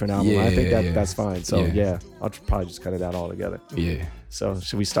on a different album. I think that's fine. So I'll probably just cut it out altogether. Yeah. So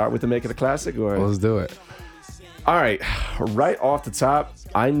should we start with the Make It a Classic, or? Let's do it. All right. Right off the top,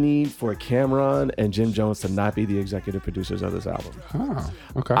 I need for Cameron and Jim Jones to not be the executive producers of this album. Oh,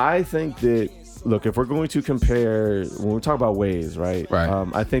 okay. I think that, look, if we're going to compare, when we talk about ways, right?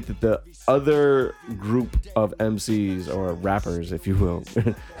 I think that the other group of MCs, or rappers, if you will,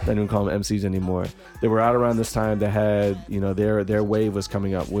 I don't even call them MCs anymore, they were out around this time that had, their wave was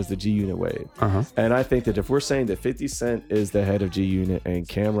coming up, was the G-Unit wave. And I think that if we're saying that 50 Cent is the head of G-Unit and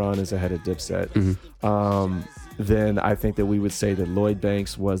Cameron is the head of Dipset, then I think that we would say that Lloyd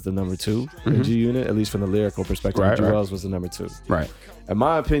Banks was the number 2 in G-Unit, at least from the lyrical perspective. Juelz was the number 2. Right. In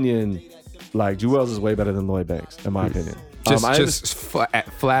my opinion, like, Juelz is way better than Lloyd Banks, in my opinion. Just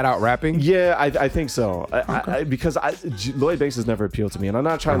flat out rapping? Yeah, I think so. Okay. Because Lloyd Banks has never appealed to me, and I'm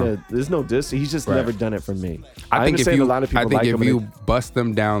not trying to. There's no diss. He's just never done it for me. I think understand a lot of people like him. If you bust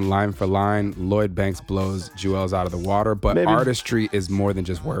them down line for line, Lloyd Banks blows Juelz out of the water. But artistry is more than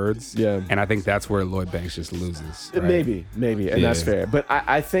just words. Yeah, and I think that's where Lloyd Banks just loses. Right? Maybe, and that's fair. But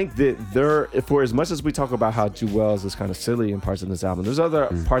I think that for as much as we talk about how Juelz is kind of silly in parts of this album, there's other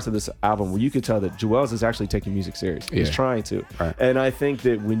parts of this album where you can tell that Juelz is actually taking music serious. He's trying to. Right. And I think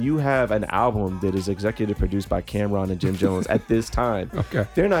that when you have an album that is executive produced by Cam'ron and Jim Jones at this time,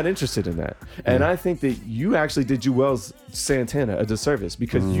 they're not interested in that. And I think that you actually did Juelz Santana a disservice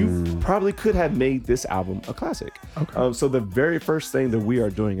because you probably could have made this album a classic. Okay. So the very first thing that we are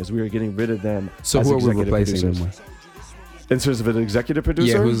doing is we are getting rid of them. So as who are we replacing them with? In terms of an executive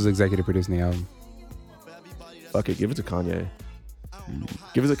producer? Yeah, who's executive producing the album? Fuck it, give it to Kanye.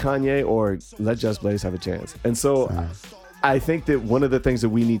 Give it to Kanye or let Just Blaze have a chance. And so I think that one of the things that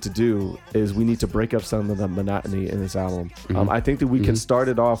we need to do is we need to break up some of the monotony in this album. I think that we can start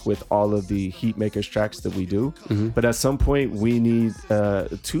it off with all of the Heatmakers tracks that we do, but at some point we need 2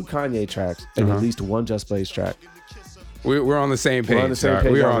 Kanye tracks and at least 1 Just Blaze track. We're on the same page. We're on the same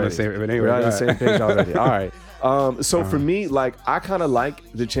page. We're on the same. Anyway, we're on the same page already. All right. So for me, like I kind of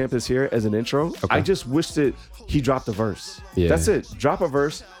like The Champ Is Here as an intro. Okay. I just wish that he dropped a verse. Yeah. That's it. Drop a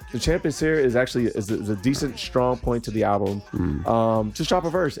verse. The Champ Is Here is actually is a decent, strong point to the album. Just drop a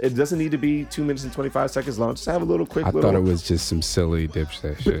verse. It doesn't need to be 2 minutes and 25 seconds long. Just have a little quick. I thought it was just some silly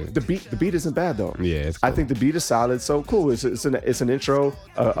Dipset shit. The beat isn't bad though. Yeah, it's cool. I think the beat is solid. So cool. It's an intro,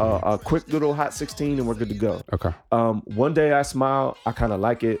 a quick little Hot 16, and we're good to go. Okay. One Day I Smile. I kind of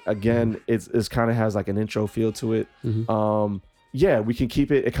like it. Again, it's kind of has like an intro feel to it. Yeah, we can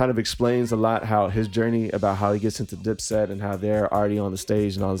keep it. It kind of explains a lot how his journey about how he gets into Dipset and how they're already on the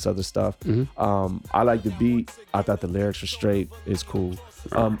stage and all this other stuff. I like the beat. I thought the lyrics were straight. It's cool.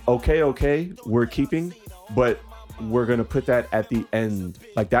 Okay, we're keeping, but we're going to put that at the end.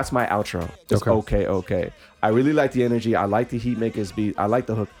 Like, that's my outro. It's okay. I really like the energy. I like the Heatmakers beat. I like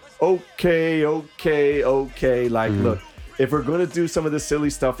the hook. Okay. Like, look, if we're going to do some of the silly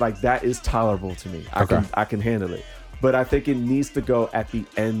stuff, like that is tolerable to me. I can handle it. But I think it needs to go at the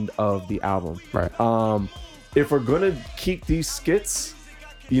end of the album. Right. If we're gonna keep these skits,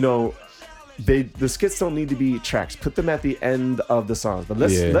 the skits don't need to be tracks. Put them at the end of the songs. But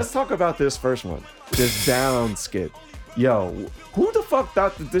let's talk about this first one, this down skit. Yo, who the fuck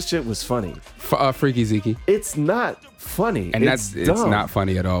thought that this shit was funny? Freaky Zeke. It's not funny, and it's not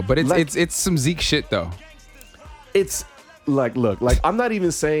funny at all. But it's some Zeke shit though. It's. Like, look, like I'm not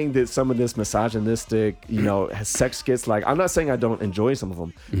even saying that some of this misogynistic, has sex skits. Like, I'm not saying I don't enjoy some of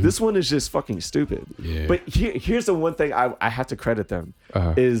them. This one is just fucking stupid. Yeah. But here's the one thing I have to credit them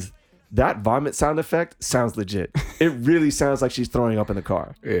is that vomit sound effect sounds legit. It really sounds like she's throwing up in the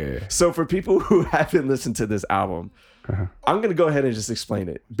car. Yeah. So for people who haven't listened to this album, I'm gonna go ahead and just explain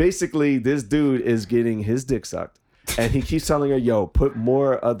it. Basically, this dude is getting his dick sucked. And he keeps telling her, yo, put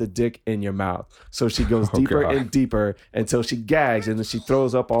more of the dick in your mouth. So she goes deeper and deeper until she gags, and then she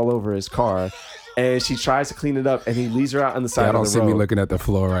throws up all over his car. And she tries to clean it up, and he leaves her out on the side of the road. I don't see me looking at the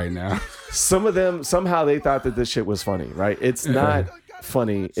floor right now. Some of them, somehow they thought that this shit was funny, right? It's not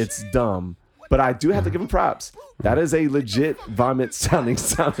funny. It's dumb. But I do have to give him props. That is a legit vomit-sounding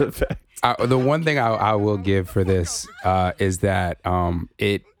sound effect. The one thing I will give for this is that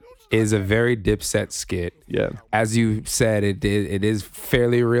it is a very Dipset skit. Yeah. As you said, it is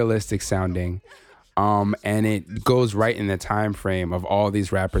fairly realistic sounding. And it goes right in the time frame of all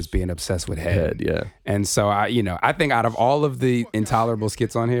these rappers being obsessed with head. Yeah. And so I think out of all of the intolerable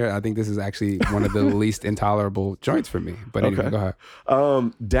skits on here, I think this is actually one of the least intolerable joints for me. But anyway, go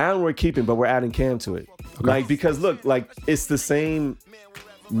ahead. Down we're keeping, but we're adding Cam to it. Okay. Like, because look, like it's the same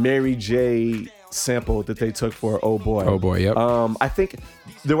Mary J sample that they took for Oh Boy. Oh Boy, yep. I think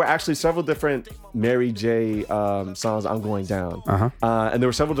there were actually several different Mary J songs, I'm Going Down. And there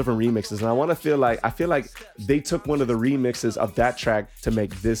were several different remixes. And I feel like they took one of the remixes of that track to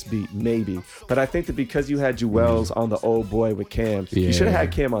make this beat, maybe. But I think that because you had Juelz on the Oh Boy with Cam, you should have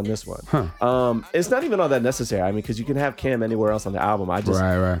had Cam on this one. It's not even all that necessary. I mean, because you can have Cam anywhere else on the album. I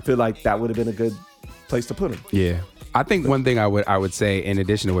just feel like that would have been a good place to put him. Yeah. I think one thing I would say in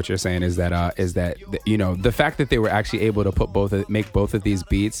addition to what you're saying is that the fact that they were actually able to make both of these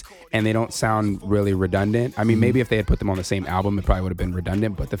beats and they don't sound really redundant. I mean, maybe if they had put them on the same album, it probably would have been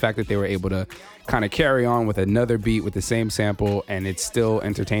redundant. But the fact that they were able to kind of carry on with another beat with the same sample and it's still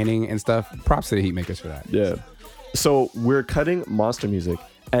entertaining and stuff, props to the Heatmakers for that. Yeah. So we're cutting Monster Music.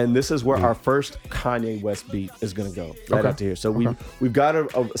 And this is where our first Kanye West beat is going to go right after here. So we've got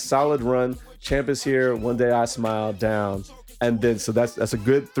a solid run. Champ is Here, One Day I Smile, Down. And then, so that's a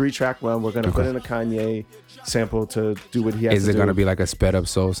good 3-track run. We're going to put in a Kanye sample to do what he has to do. Is it going to be like a sped up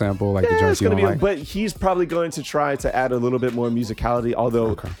soul sample? Like the joints you don't like? But he's probably going to try to add a little bit more musicality,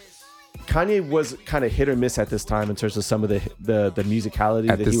 although Kanye was kind of hit or miss at this time in terms of some of the musicality.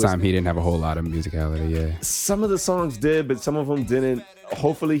 At this time, he didn't have a whole lot of musicality, yeah. Some of the songs did, but some of them didn't.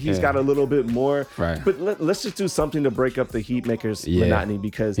 Hopefully, he's got a little bit more. Right. But let's just do something to break up the Heatmakers monotony,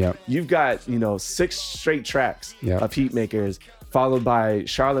 because you've got 6 straight tracks of Heatmakers, followed by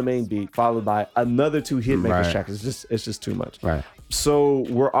Charlemagne beat, followed by another 2 Hitmakers tracks. It's just too much. Right. So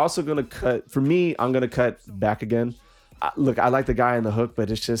we're also gonna cut. For me, I'm gonna cut Back Again. Look, I like the guy in the hook, but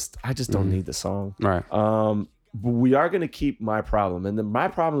it's just I just don't need the song. Right. But we are gonna keep My Problem, and then My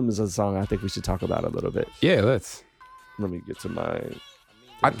Problem is a song I think we should talk about a little bit. Yeah, let's. Let me get to my.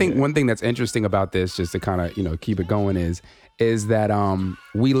 I think one thing that's interesting about this, just to kind of keep it going, is that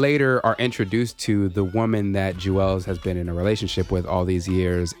we later are introduced to the woman that Juelz has been in a relationship with all these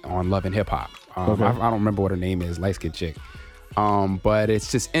years on Love and Hip Hop. I don't remember what her name is, light skinned chick. But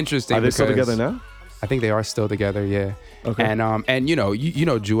it's just interesting. Are they still together now? I think they are still together, yeah. Okay. And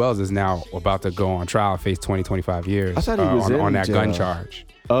Juelz is now about to go on trial, face 20-25 years. I thought he was on that gun charge.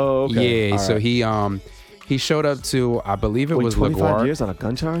 Oh, okay. Yeah, so he showed up to, I believe it was 25 LaGuardia. years on a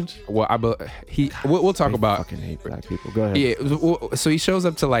gun charge? Well, we'll talk about. I fucking hate black people. Go ahead. Yeah, so he shows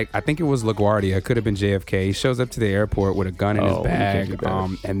up to I think it was LaGuardia. It could have been JFK. He shows up to the airport with a gun in his bag,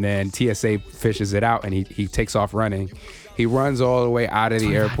 and then TSA fishes it out, and he takes off running. He runs all the way out of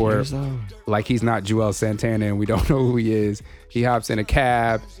the airport like he's not Juelz Santana and we don't know who he is. He hops in a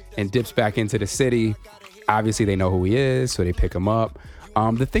cab and dips back into the city. Obviously, they know who he is, so they pick him up.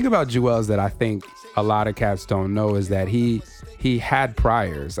 The thing about Juelz that I think a lot of cats don't know is that he had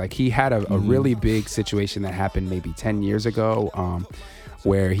priors. Like, he had a really big situation that happened maybe 10 years ago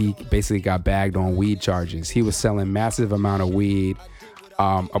where he basically got bagged on weed charges. He was selling massive amounts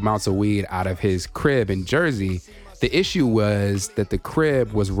of weed out of his crib in Jersey. The issue was that the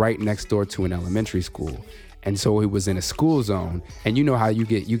crib was right next door to an elementary school. And so it was in a school zone. And you know how you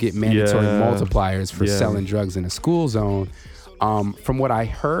get mandatory multipliers for selling drugs in a school zone. From what I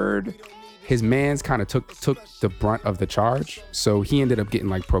heard, his mans kind of took the brunt of the charge. So he ended up getting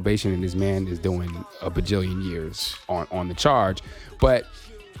probation, and his man is doing a bajillion years on the charge. But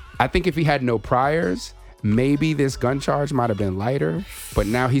I think if he had no priors, maybe this gun charge might have been lighter. But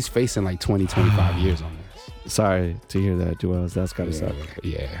now he's facing 20-25 years on this. Sorry to hear that, Juelz. That's gotta suck.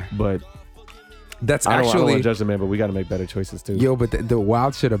 Yeah. But that's I don't actually want to judge the man, but we got to make better choices too. Yo, but the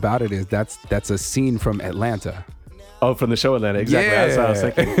wild shit about it is that's a scene from Atlanta. Oh, from the show Atlanta. Exactly. Yeah. That's what I was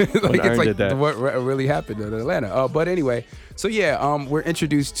thinking. It's what really happened in Atlanta. But anyway, so we're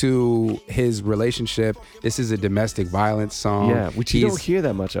introduced to his relationship. This is a domestic violence song. Yeah, which you don't hear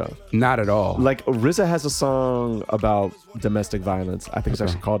that much of. Not at all. RZA has a song about domestic violence. I think it's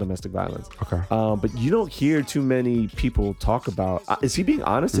actually called Domestic Violence. Okay. But you don't hear too many people talk about. Is he being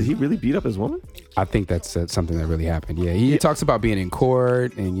honest? Did he really beat up his woman? I think that's something that really happened. Yeah, he talks about being in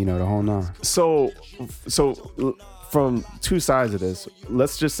court and the whole nine. So from two sides of this,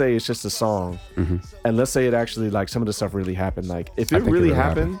 let's just say it's just a song, and let's say it actually some of the stuff really happened. If it really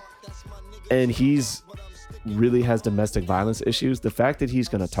happened, and he's really has domestic violence issues, the fact that he's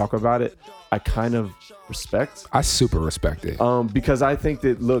going to talk about it, I kind of respect. I super respect it. Because I think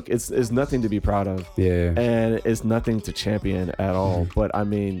that it's nothing to be proud of. Yeah. And it's nothing to champion at all. But I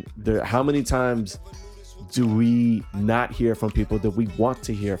mean, how many times do we not hear from people that we want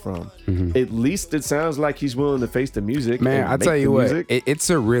to hear from? At least it sounds like he's willing to face the music. Man, I tell you what, it's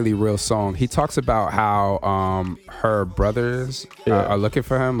a really real song. He talks about how her brothers are looking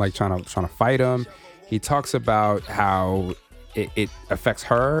for him, trying to fight him. He talks about how it affects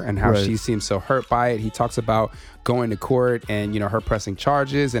her and how she seems so hurt by it. He talks about going to court and her pressing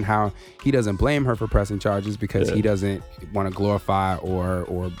charges, and how he doesn't blame her for pressing charges because he doesn't want to glorify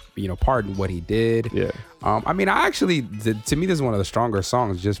or pardon what he did. I mean, to me, this is one of the stronger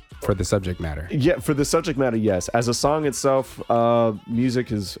songs just for the subject matter. Yeah, for the subject matter, yes. As a song itself,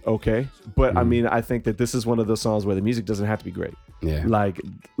 music is okay, but I mean, I think that this is one of those songs where the music doesn't have to be great. Yeah,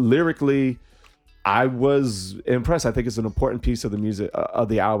 lyrically, I was impressed. I think it's an important piece of the music of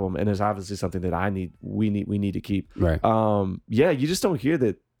the album, and it's obviously something that we need to keep. Right. You just don't hear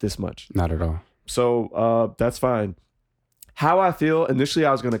that this much. Not at all. So that's fine. How I feel initially,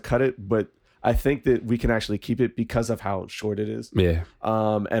 I was going to cut it, but I think that we can actually keep it because of how short it is. Yeah.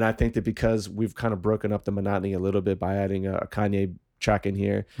 And I think that because we've kind of broken up the monotony a little bit by adding a Kanye track in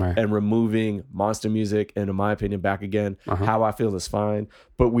here and removing monster music, and in my opinion, Back Again, How I Feel is fine.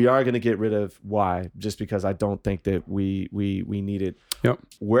 But we are going to get rid of Why, just because I don't think that we need it. Yep.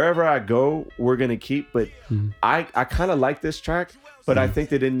 Wherever I Go, we're going to keep, but I kind of like this track, but I think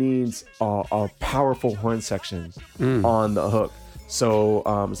that it needs a powerful horn section on the hook. So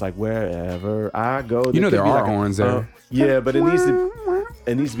it's like wherever I go, there are horns there. Yeah, but it needs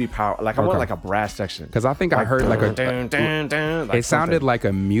to be power. Like I want like a brass section. Because I think I heard like it sounded like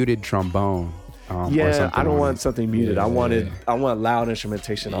a muted trombone. I don't want something muted. I want loud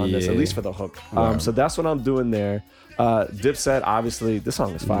instrumentation on this, at least for the hook. So that's what I'm doing there. Dipset, obviously, this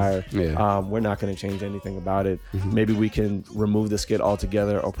song is fire. We're not going to change anything about it. Maybe we can remove the skit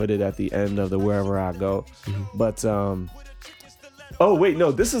altogether or put it at the end of the Wherever I Go. But oh wait,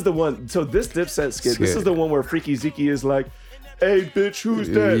 no, this is the one. So this Dipset skit, this is the one where Freaky Zeke is like, "Hey bitch, who's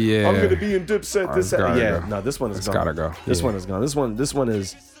that? I'm gonna be in Dipset." No, this one is gone. Gotta go. This one is gone. This one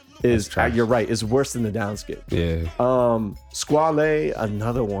is you're right. It's worse than the down skit. Squale,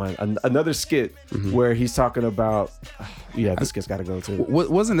 another one, another skit where he's talking about. This skit's got to go too.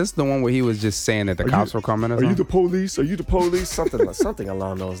 Wasn't this the one where he was just saying that the cops were coming? Are you the police? Are you the police? Something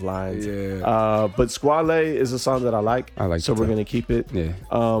along those lines. But Squale is a song that I like. So we're gonna keep it.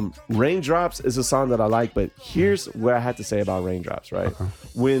 Raindrops is a song that I like, but here's what I had to say about Raindrops. Right,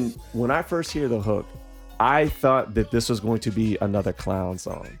 when I first hear the hook, I thought that this was going to be another clown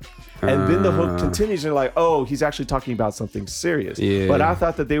song. And then the hook continues and you're like, oh, he's actually talking about something serious. But I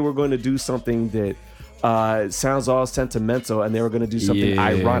thought that they were going to do something that sounds all sentimental, and they were going to do something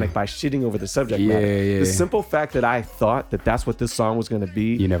ironic by shitting over the subject matter. The simple fact that I thought that that's what this song was going to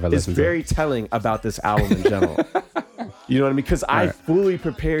be is very telling about this album in general. You know what I mean? Because I fully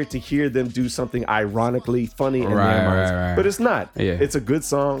prepared to hear them do something ironically funny in their minds. But it's not. It's a good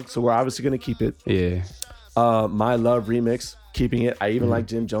song, so we're obviously going to keep it. My Love remix, keeping it. I even like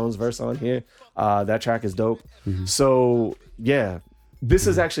Jim Jones' verse on here. That track is dope. So this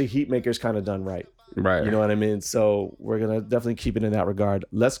is actually Heatmaker's kind of done right. You know what I mean? So we're gonna definitely keep it in that regard.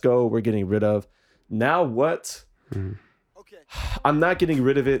 Let's Go, we're getting rid of. Now what? I'm not getting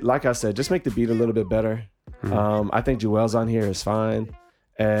rid of it. Like I said, just make the beat a little bit better. I think Jewel's on here is fine.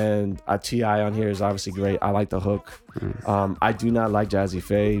 And T.I. on here is obviously great. I like the hook. I do not like Jazzy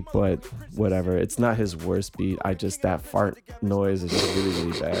Faye, but whatever. It's not his worst beat. That fart noise is just really,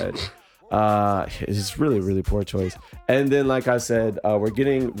 really bad. It's really, really poor choice. And then, like I said, we're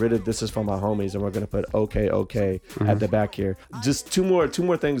getting rid of This Is For My Homies, and we're going to put Okay at the back here. Just two more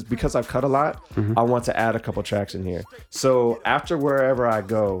things. Because I've cut a lot, I want to add a couple tracks in here. So after Wherever I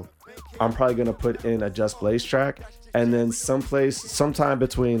Go, I'm probably going to put in a Just Blaze track. And then sometime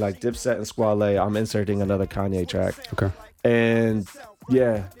between like Dipset and Squale, I'm inserting another Kanye track. Okay. And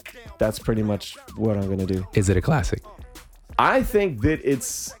that's pretty much what I'm gonna do. Is it a classic? I think that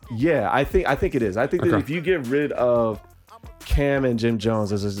it's I think it is. I think that if you get rid of Cam and Jim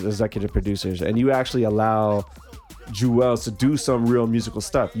Jones as executive producers, and you actually allow Jewel to do some real musical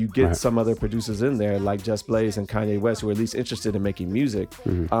stuff, you get some other producers in there like Just Blaze and Kanye West who are at least interested in making music.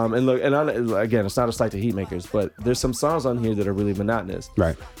 And look, again, it's not a slight to Heatmakers, but there's some songs on here that are really monotonous.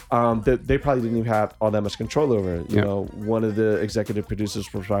 That they probably didn't even have all that much control over. You know, one of the executive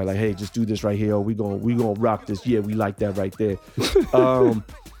producers was probably like, "Hey, just do this right here. We gonna rock this. Yeah, we like that right there."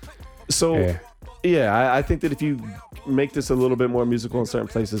 I think that if you make this a little bit more musical in certain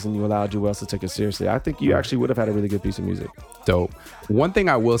places and you allow Jewel to take it seriously, I think you actually would have had a really good piece of music. Dope. One thing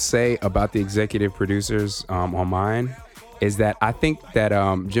I will say about the executive producers on mine is that I think that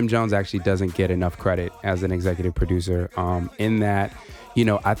Jim Jones actually doesn't get enough credit as an executive producer, in that,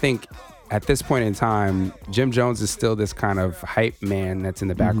 I think at this point in time, Jim Jones is still this kind of hype man that's in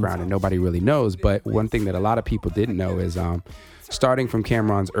the background and nobody really knows. But one thing that a lot of people didn't know is starting from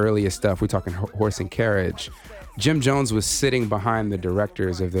Cameron's earliest stuff, we're talking Horse and Carriage, Jim Jones was sitting behind the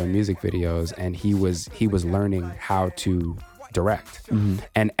directors of their music videos, and he was learning how to direct.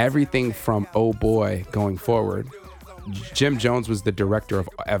 And everything from Oh Boy going forward, Jim Jones was the director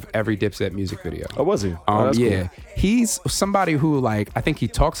of every Dipset music video. Oh, was he? Cool. He's somebody who, I think he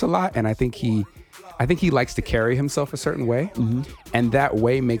talks a lot, and I think he likes to carry himself a certain way, and that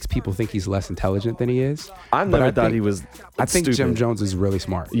way makes people think he's less intelligent than he is. I thought he was. I think stupid. Jim Jones is really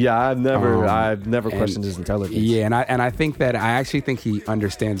smart. Yeah, I've never questioned his intelligence. Yeah, and I think that I actually think he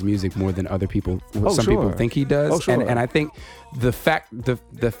understands music more than other people. People think he does. And I think the fact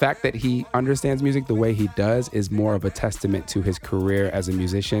that he understands music the way he does is more of a testament to his career as a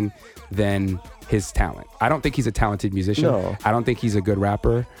musician than his talent. I don't think he's a talented musician. No. I don't think he's a good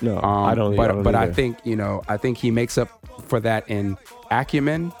rapper. No, I don't. But I think he makes up for that in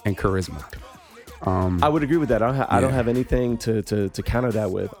acumen and charisma. I would agree with that. I don't have anything to counter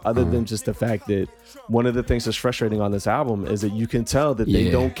that with, other than just the fact that one of the things that's frustrating on this album is that you can tell that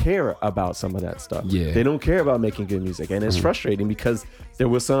they don't care about some of that stuff. Yeah. They don't care about making good music, and it's frustrating because there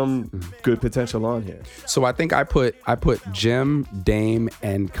was some good potential on here. So I think I put Jim, Dame,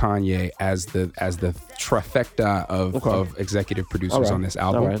 and Kanye as the trifecta of executive producers on this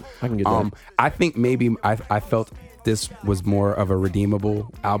album. All right. I can get that. I think maybe I felt this was more of a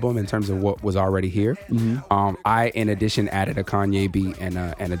redeemable album in terms of what was already here. I, in addition, added a Kanye beat and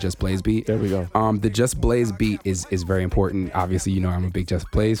a Just Blaze beat. There we go. The Just Blaze beat is very important. Obviously, you know I'm a big Just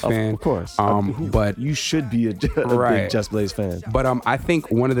Blaze fan. Of course. But you should be a big Just Blaze fan. But I think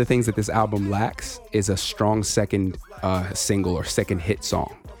one of the things that this album lacks is a strong second single or second hit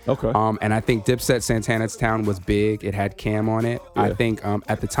song. Okay. And I think Dipset Santana's Town was big. It had Cam on it. Yeah. I think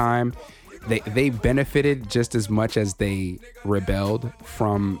at the time, they benefited just as much as they rebelled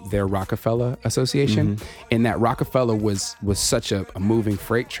from their Rockefeller association. In that Rockefeller was such a moving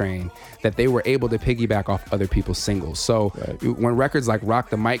freight train that they were able to piggyback off other people's singles. So when records like Rock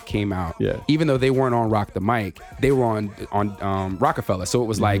the Mic came out, even though they weren't on Rock the Mic, they were on Rockefeller. So it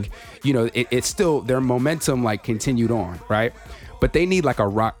was like, you know, it's still their momentum like continued on, right? But they need like a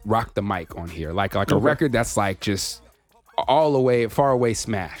rock the mic on here, like a record that's like just all the way far away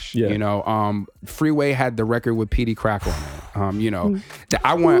smash. You know, Freeway had the record with Petey Crack on it. You know,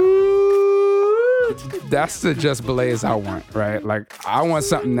 I want. That's the Just Blaze I want, right? Like I want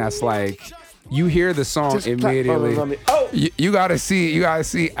something that's like you hear the song just immediately. You gotta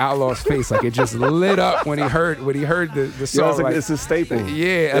see Outlaw's face, like it just lit up when he heard the song. It's a staple.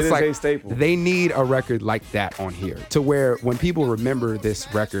 Yeah, it's like a staple. They need a record like that on here, to where when people remember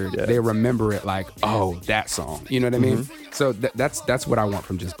this record, they remember it like, oh, that song. You know what I mean? So that's what I want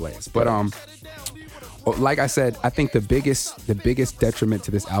from Just Blaze. But like I said, I think the biggest detriment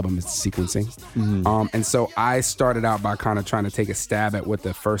to this album is the sequencing. And so I started out by kind of trying to take a stab at what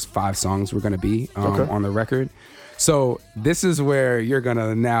the first 5 songs were going to be on the record. So this is where you're going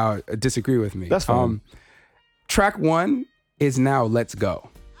to now disagree with me. That's fine. Track 1 is now Let's Go.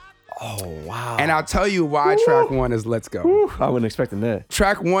 Oh, wow. And I'll tell you why track 1 is Let's Go. I wasn't expecting that.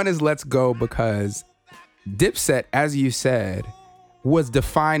 Track 1 is Let's Go because Dipset, as you said, was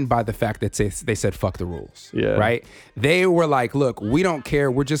defined by the fact that they said fuck the rules. Right? They were like, look, we don't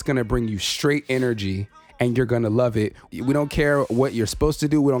care. We're just going to bring you straight energy and you're going to love it. We don't care what you're supposed to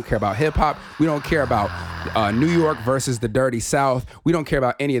do. We don't care about hip hop. We don't care about New York versus the Dirty South. We don't care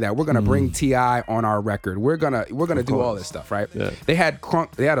about any of that. We're going to bring T.I. on our record. We're going to do all this stuff, right? Yeah. They had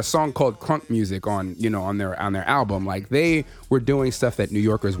a song called Crunk Music on their album. Like they were doing stuff that New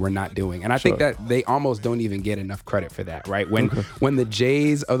Yorkers were not doing. And I think that they almost don't even get enough credit for that, right? When the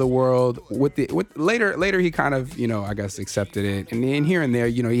Jays of the world later he kind of, I guess accepted it. And then here and there,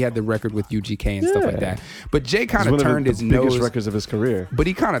 he had the record with UGK and stuff like that. But Jay kind of turned his nose. Biggest records of his career. But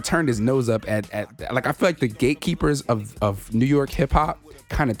he kind of turned his nose up at like I feel like the gatekeepers of New York hip hop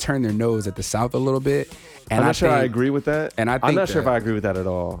kind of turned their nose at the South a little bit. And I'm not sure I agree with that. And I'm not sure if I agree with that at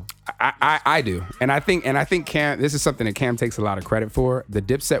all. I do. And I think Cam, this is something that Cam takes a lot of credit for. The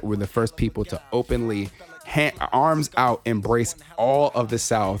Dipset were the first people to openly arms out embrace all of the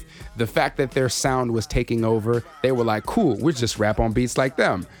South. The fact that their sound was taking over, they were like, cool, we'll just rap on beats like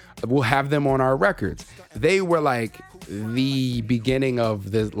them. We'll have them on our records. They were like the beginning of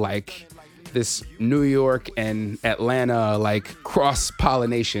this New York and Atlanta like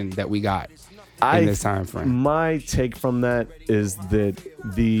cross-pollination that we got in this time frame. My take from that is that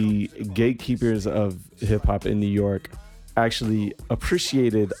the gatekeepers of hip hop in New York actually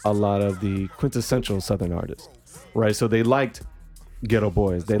appreciated a lot of the quintessential Southern artists, right? So they liked Ghetto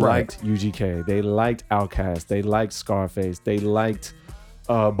Boys, they liked UGK, they liked Outkast, they liked Scarface, they liked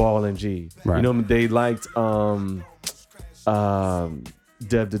Ball and G. Right. They liked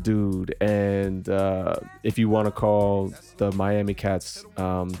Dev the Dude, and if you want to call the Miami Cats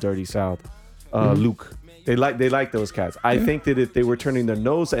Dirty South, Luke. They like those cats. I think that if they were turning their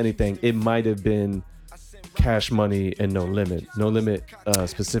nose to anything, it might have been Cash Money and No Limit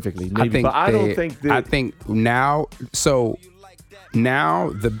specifically. Maybe, I think now. So now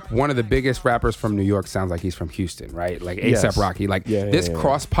one of the biggest rappers from New York sounds like he's from Houston, right? Like A$AP Rocky. Like this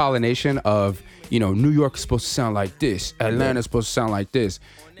cross pollination of New York's supposed to sound like this, Atlanta's supposed to sound like this.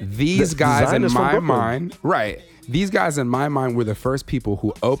 These guys in my mind, right? These guys in my mind were the first people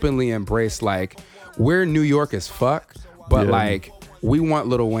who openly embraced like we're New York as fuck, but like we want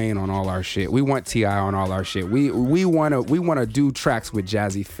Lil Wayne on all our shit. We want T.I. on all our shit. We want to do tracks with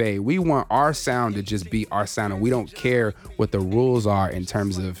Jazzy Faye. We want our sound to just be our sound, and we don't care what the rules are in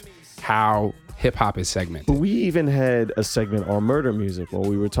terms of how hip hop is segmented. But we even had a segment on murder music where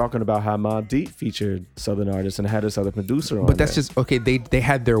we were talking about how Mobb Deep featured Southern artists and had this other producer on. But that's just okay. They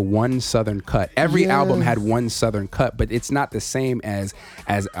had their one Southern cut. Every album had one Southern cut, but it's not the same as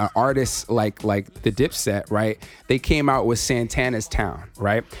an artist like the Dipset, right? They came out with Santana's Town,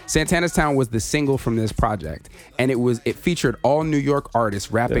 right? Santana's Town was the single from this project, and it featured all New York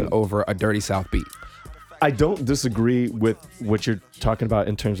artists rapping over a Dirty South beat. I don't disagree with what you're talking about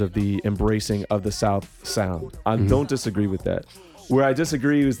in terms of the embracing of the South sound. I don't disagree with that. Where I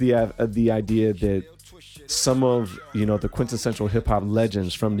disagree is the idea that some of the quintessential hip hop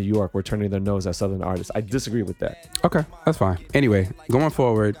legends from New York were turning their nose at Southern artists. I disagree with that. Okay, that's fine. Anyway, going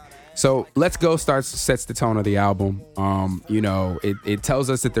forward. So Let's Go sets the tone of the album. It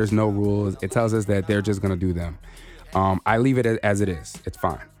tells us that there's no rules. It tells us that they're just gonna do them. I leave it as it is. It's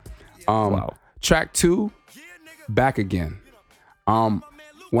fine. Wow. Track 2, Back Again.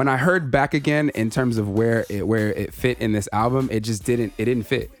 When I heard Back Again in terms of where it fit in this album, it didn't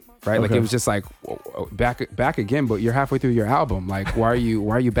fit, right? Okay. Like it was just like back again, but you're halfway through your album. Like why are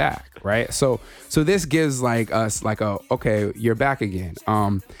you back, right? So this gives like us like okay, you're back again.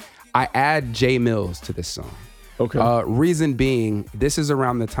 I add Jay Mills to this song. Okay. Reason being, this is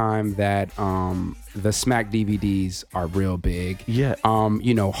around the time that the Smack DVDs are real big. Yeah.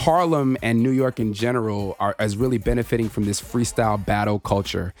 Harlem and New York in general is really benefiting from this freestyle battle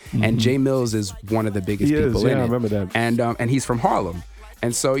culture, and Jay Mills is one of the biggest people in it. I remember that. And he's from Harlem,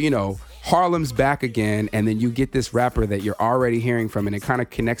 and so Harlem's back again, and then you get this rapper that you're already hearing from, and it kind of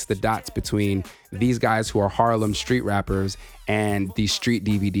connects the dots between these guys who are Harlem street rappers and these street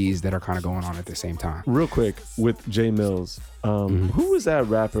DVDs that are kind of going on at the same time. Real quick, with Jay Mills, who was that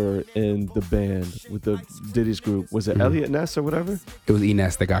rapper in the band with the Diddy's group? Was it Elliot Ness or whatever? It was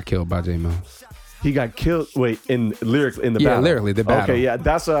E-Ness that got killed by Jay Mills. He got killed. Wait, in battle. Lyrically, the battle. Okay, yeah,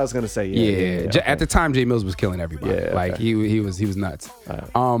 that's what I was gonna say. Yeah. Okay. At the time, Jay Mills was killing everybody. Yeah, like he was nuts.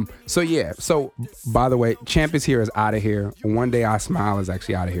 Right. So by the way, Champ is Here is out of here. One Day I Smile is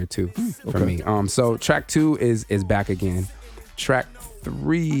actually out of here too for me. So track 2 is Back Again. Track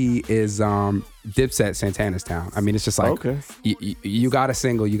 3 is Dipset, Santana's Town. I mean, it's just like you got a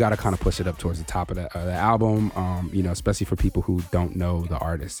single, you got to kind of push it up towards the top of the album, especially for people who don't know the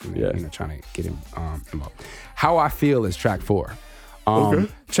artist and trying to get him involved. How I Feel is track 4.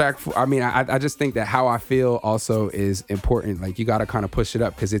 Track 4, I mean, I just think that How I Feel also is important. Like you got to kind of push it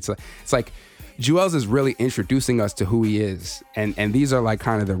up because it's like Juelz is really introducing us to who he is, and these are like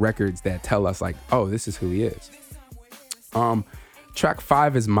kind of the records that tell us like, oh, this is who he is. Track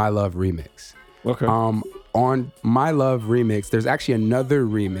 5 is My Love Remix. Okay. On My Love Remix, there's actually another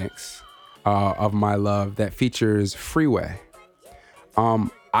remix of My Love that features Freeway.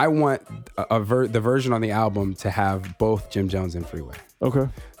 I want the version on the album to have both Jim Jones and Freeway. Okay.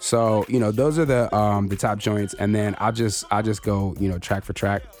 So those are the top joints, and then I just go track for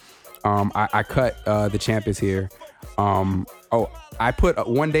track. I cut The Champ Is Here. I put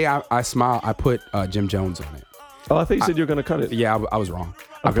One Day I Smile. I put Jim Jones on it. Oh, I thought you said you were gonna cut it. Yeah, I was wrong.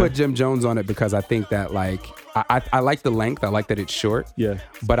 Okay. I put Jim Jones on it because I think that like I like the length. I like that it's short. Yeah.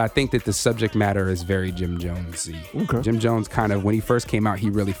 But I think that the subject matter is very Jim Jones-y. Okay. Jim Jones kind of, when he first came out, he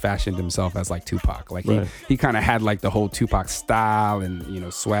really fashioned himself as like Tupac. Like he kind of had like the whole Tupac style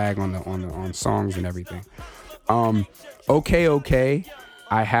and swag on songs and everything. Okay,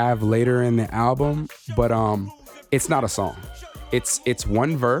 I have later in the album, but it's not a song. It's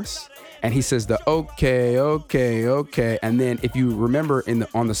one verse. And he says the okay, and then if you remember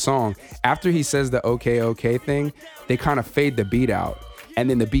on the song, after he says the okay thing, they kind of fade the beat out,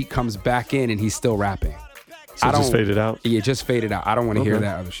 and then the beat comes back in, and he's still rapping. So just fade it out. Yeah, just fade it out. I don't want to hear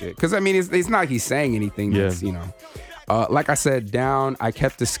that other shit because I mean it's not like he's saying anything. That's, like I said, Down. I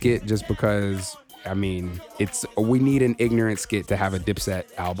kept the skit just because. I mean, we need an ignorant skit to have a Dipset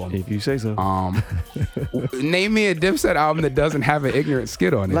album. If you say so. Name me a Dipset album that doesn't have an ignorant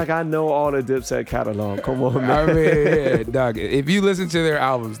skit on it. Like I know all the Dipset catalog. Come on, man. I mean, dog. If you listen to their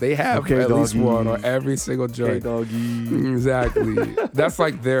albums, they have at least one on every single joint. Hey, doggy. Exactly. That's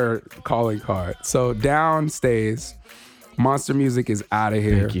like their calling card. So Down stays. Monster Music is out of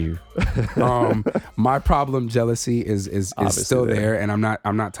here. Thank you. My Problem Jealousy is still there, and I'm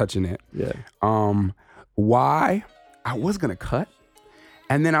not touching it. Yeah. Why? I was gonna cut,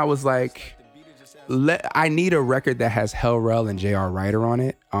 and then I was like, I need a record that has Hell Rell and J.R. Ryder on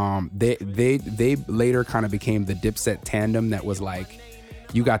it. They later kind of became the Dipset tandem that was like,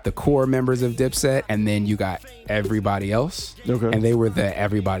 you got the core members of Dipset, and then you got everybody else. Okay. And they were the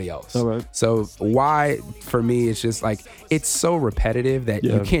everybody else. All right. So why, for me, it's just like, it's so repetitive that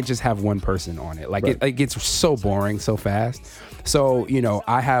you can't just have one person on it. Like it gets so boring so fast. So, you know,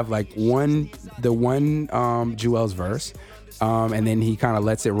 I have like the one Jewel's verse, and then he kind of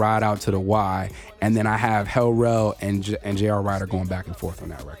lets it ride out to the Y, and then I have Hell Rell and J.R. Ryder going back and forth on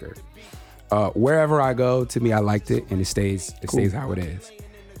that record. Wherever I go, to me, I liked it, and it stays how it is.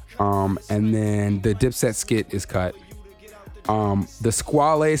 And then the Dipset skit is cut. The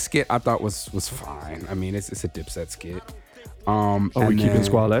Squale skit I thought was fine. I mean, it's a Dipset skit. We keeping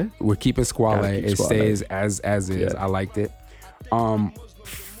Squale? We're keeping Squale. It stays as is. Yeah. I liked it. I'm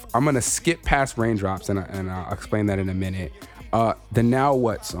gonna skip past Raindrops, and I'll explain that in a minute. The Now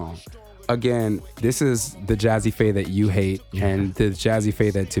What song. Again, this is the Jazzy Faye that you hate, and the Jazzy Faye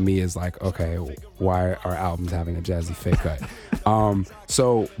that to me is like, okay, why are albums having a Jazzy Faye cut?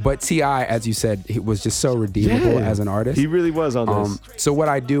 But T.I., as you said, he was just so redeemable as an artist. He really was on this. So what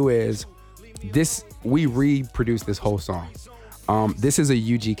I do is we reproduce this whole song. This is a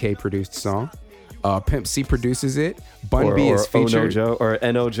UGK produced song. Pimp C produces it. Bun B is featured. Joe or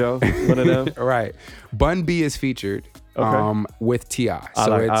N.O. Joe, one of them. Right. Bun B is featured with T.I. So I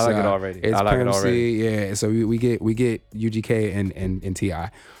like it already. It's Pimp C, yeah. So we get UGK and T.I.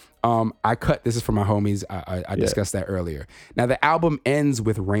 This is for my homies. I discussed that earlier. Now the album ends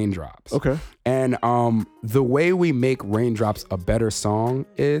with Raindrops. Okay. And the way we make Raindrops a better song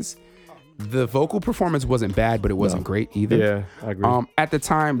is the vocal performance wasn't bad, but it wasn't great either. Yeah, I agree. At the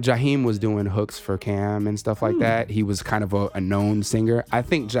time, Jaheim was doing hooks for Cam and stuff like that. He was kind of a known singer. I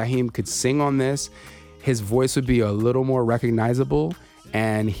think Jaheim could sing on this. His voice would be a little more recognizable,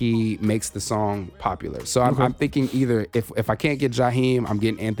 and he makes the song popular. So I'm thinking either if I can't get Jaheim, I'm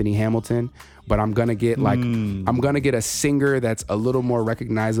getting Anthony Hamilton, but I'm gonna get a singer that's a little more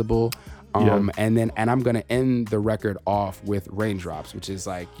recognizable. And I'm gonna end the record off with Raindrops, which is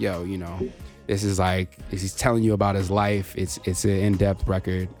like, yo, you know, this is like he's telling you about his life. It's an in-depth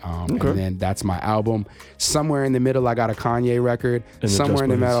record. And then that's my album. Somewhere in the middle, I got a Kanye record. And somewhere in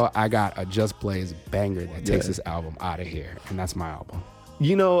the middle, I got a Just Blaze banger that takes this album out of here, and that's my album.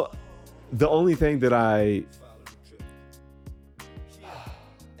 You know, the only thing that I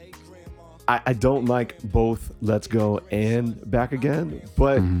don't like both Let's Go and Back Again,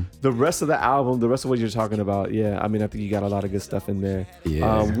 but the rest of the album, the rest of what you're talking about, I mean, I think you got a lot of good stuff in there.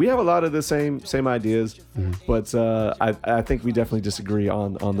 Yeah. We have a lot of the same ideas, but I think we definitely disagree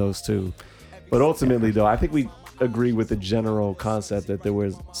on those two. But ultimately, though, I think we agree with the general concept that there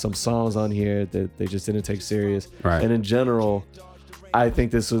were some songs on here that they just didn't take serious. Right. And in general, I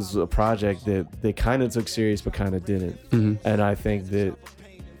think this was a project that they kind of took serious but kind of didn't. And I think that,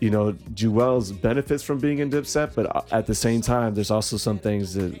 you know, Jewel's benefits from being in Dipset, but at the same time, there's also some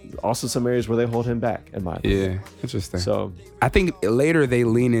areas where they hold him back, in my opinion. Yeah, interesting. So I think later they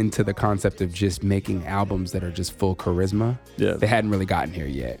lean into the concept of just making albums that are just full charisma. Yeah. They hadn't really gotten here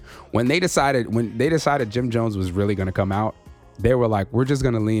yet. When they decided Jim Jones was really going to come out, they were like, we're just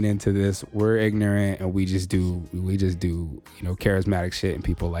gonna lean into this. We're ignorant, and we just do, you know, charismatic shit, and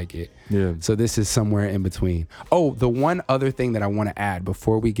people like it. Yeah. So this is somewhere in between. Oh, the one other thing that I want to add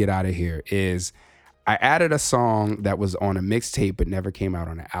before we get out of here is I added a song that was on a mixtape but never came out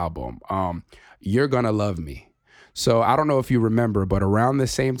on an album. You're Gonna Love Me. So I don't know if you remember, but around the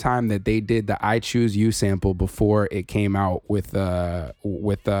same time that they did the I Choose You sample before it came out with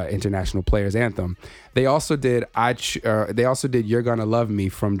International Players Anthem, they also did You're Gonna Love Me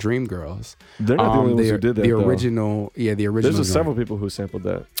from Dreamgirls. They're not the only ones who did that. The original. There's several people who sampled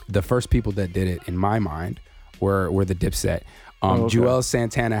that. The first people that did it, in my mind, were the Dipset. Joel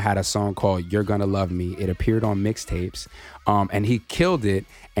Santana had a song called You're Gonna Love Me. It appeared on mixtapes, and he killed it.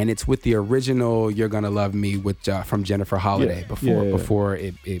 And it's with the original You're Gonna Love Me from Jennifer Holliday before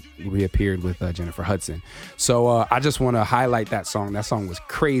it reappeared with Jennifer Hudson. So I just want to highlight that song. That song was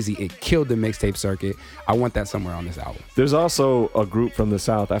crazy. It killed the mixtape circuit. I want that somewhere on this album. There's also a group from the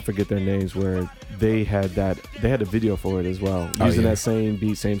South, I forget their names, where they had a video for it as well, using that same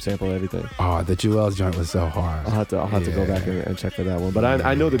beat, same sample, everything. Oh, the Jewel's joint was so hard. I'll have to go back and check for that one. But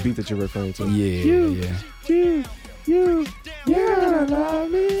I know the beat that you're referring to. You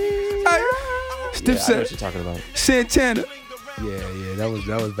love me. Stiff I know what you're talking about. Santana. Yeah,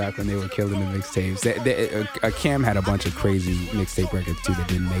 that was back when they were killing the mixtapes. Cam had a bunch of crazy mixtape records too that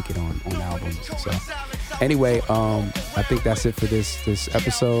didn't make it on albums. So anyway, I think that's it for this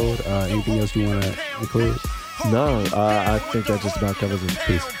episode. Anything else you want to include? No, I think that just about covers it.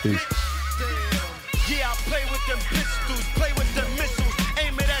 Peace. Yeah, I play with them pistols, play with them missiles,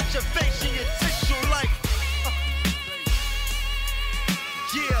 aim it at your face and your tissue like.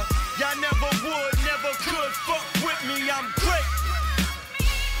 Yeah, y'all never would, never could fuck with me, I'm great.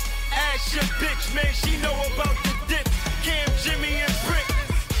 Ask your bitch, man, she know about the dip. Cam, Jimmy, and Brick.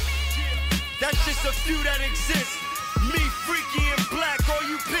 That's just a few that exist. Me, Freaky and Black, all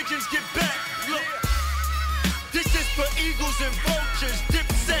you pigeons get back. Look, this is for eagles and vultures.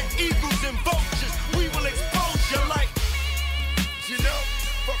 Dipset eagles and vultures. We will expose you like, you know,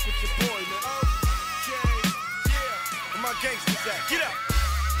 fuck with your boy, man. Okay, yeah. Where my gangsters at? Get up,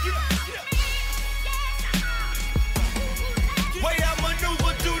 get up, get up. Way I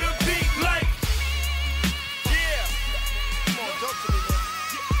maneuver through the beat like, yeah. Come on, talk to me, man.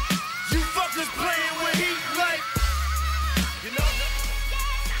 You fuckers playing with heat like, you know.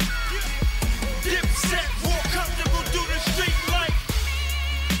 Dipset, walk comfortable through the street like,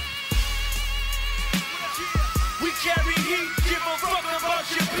 we carry heat, give a fuck about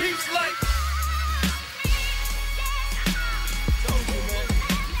your peace like. Told you, man.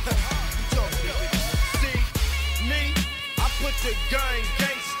 You talk to me. See, me, I put the gun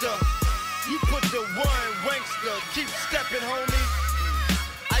gangster, you put the one wankster. Keep stepping, homie.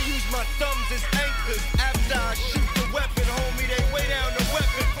 I use my thumbs as anchors. After I shoot the weapon, homie, they weigh down the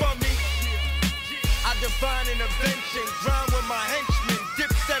weapon for me. I define an invention, grind with my henchmen.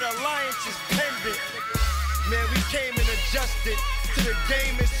 Dipset alliance is pendant. Man, we came and adjusted to the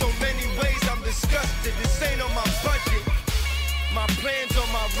game in so many ways. I'm disgusted. This ain't on my budget. My plans on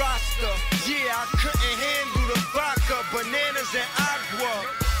my roster. Yeah, I couldn't handle the vodka, bananas and agua.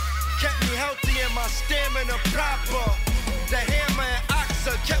 Kept me healthy and my stamina proper. The hammer and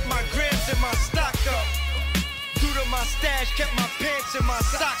oxa kept my grams and my stock up. Due to my stash, kept my pants and my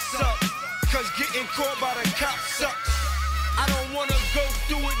socks up. Cause getting caught by the cops sucks. I don't wanna go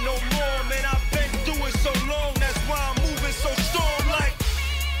through it no more, man. I've been through it so long, that's why I'm moving so strong like,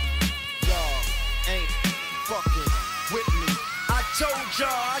 y'all ain't fucking with me. I told y'all,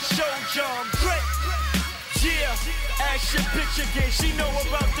 I showed y'all I'm great. Yeah, ask your bitch again, she know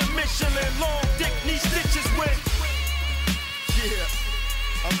about the Michelin. Long dick, need stitches with.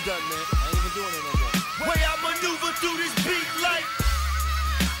 Yeah, I'm done, man. I ain't even doing it no more. Way I maneuver through this beat like,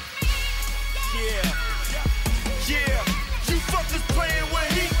 yeah, yeah, you fuckers playing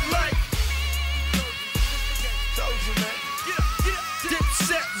with heat like, told you, man. Get up, get up.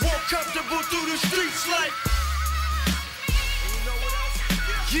 Dipset, walk comfortable through the streets like, and you know what else?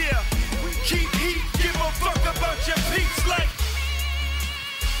 Yeah, we keep heat, give a fuck about your peeps like.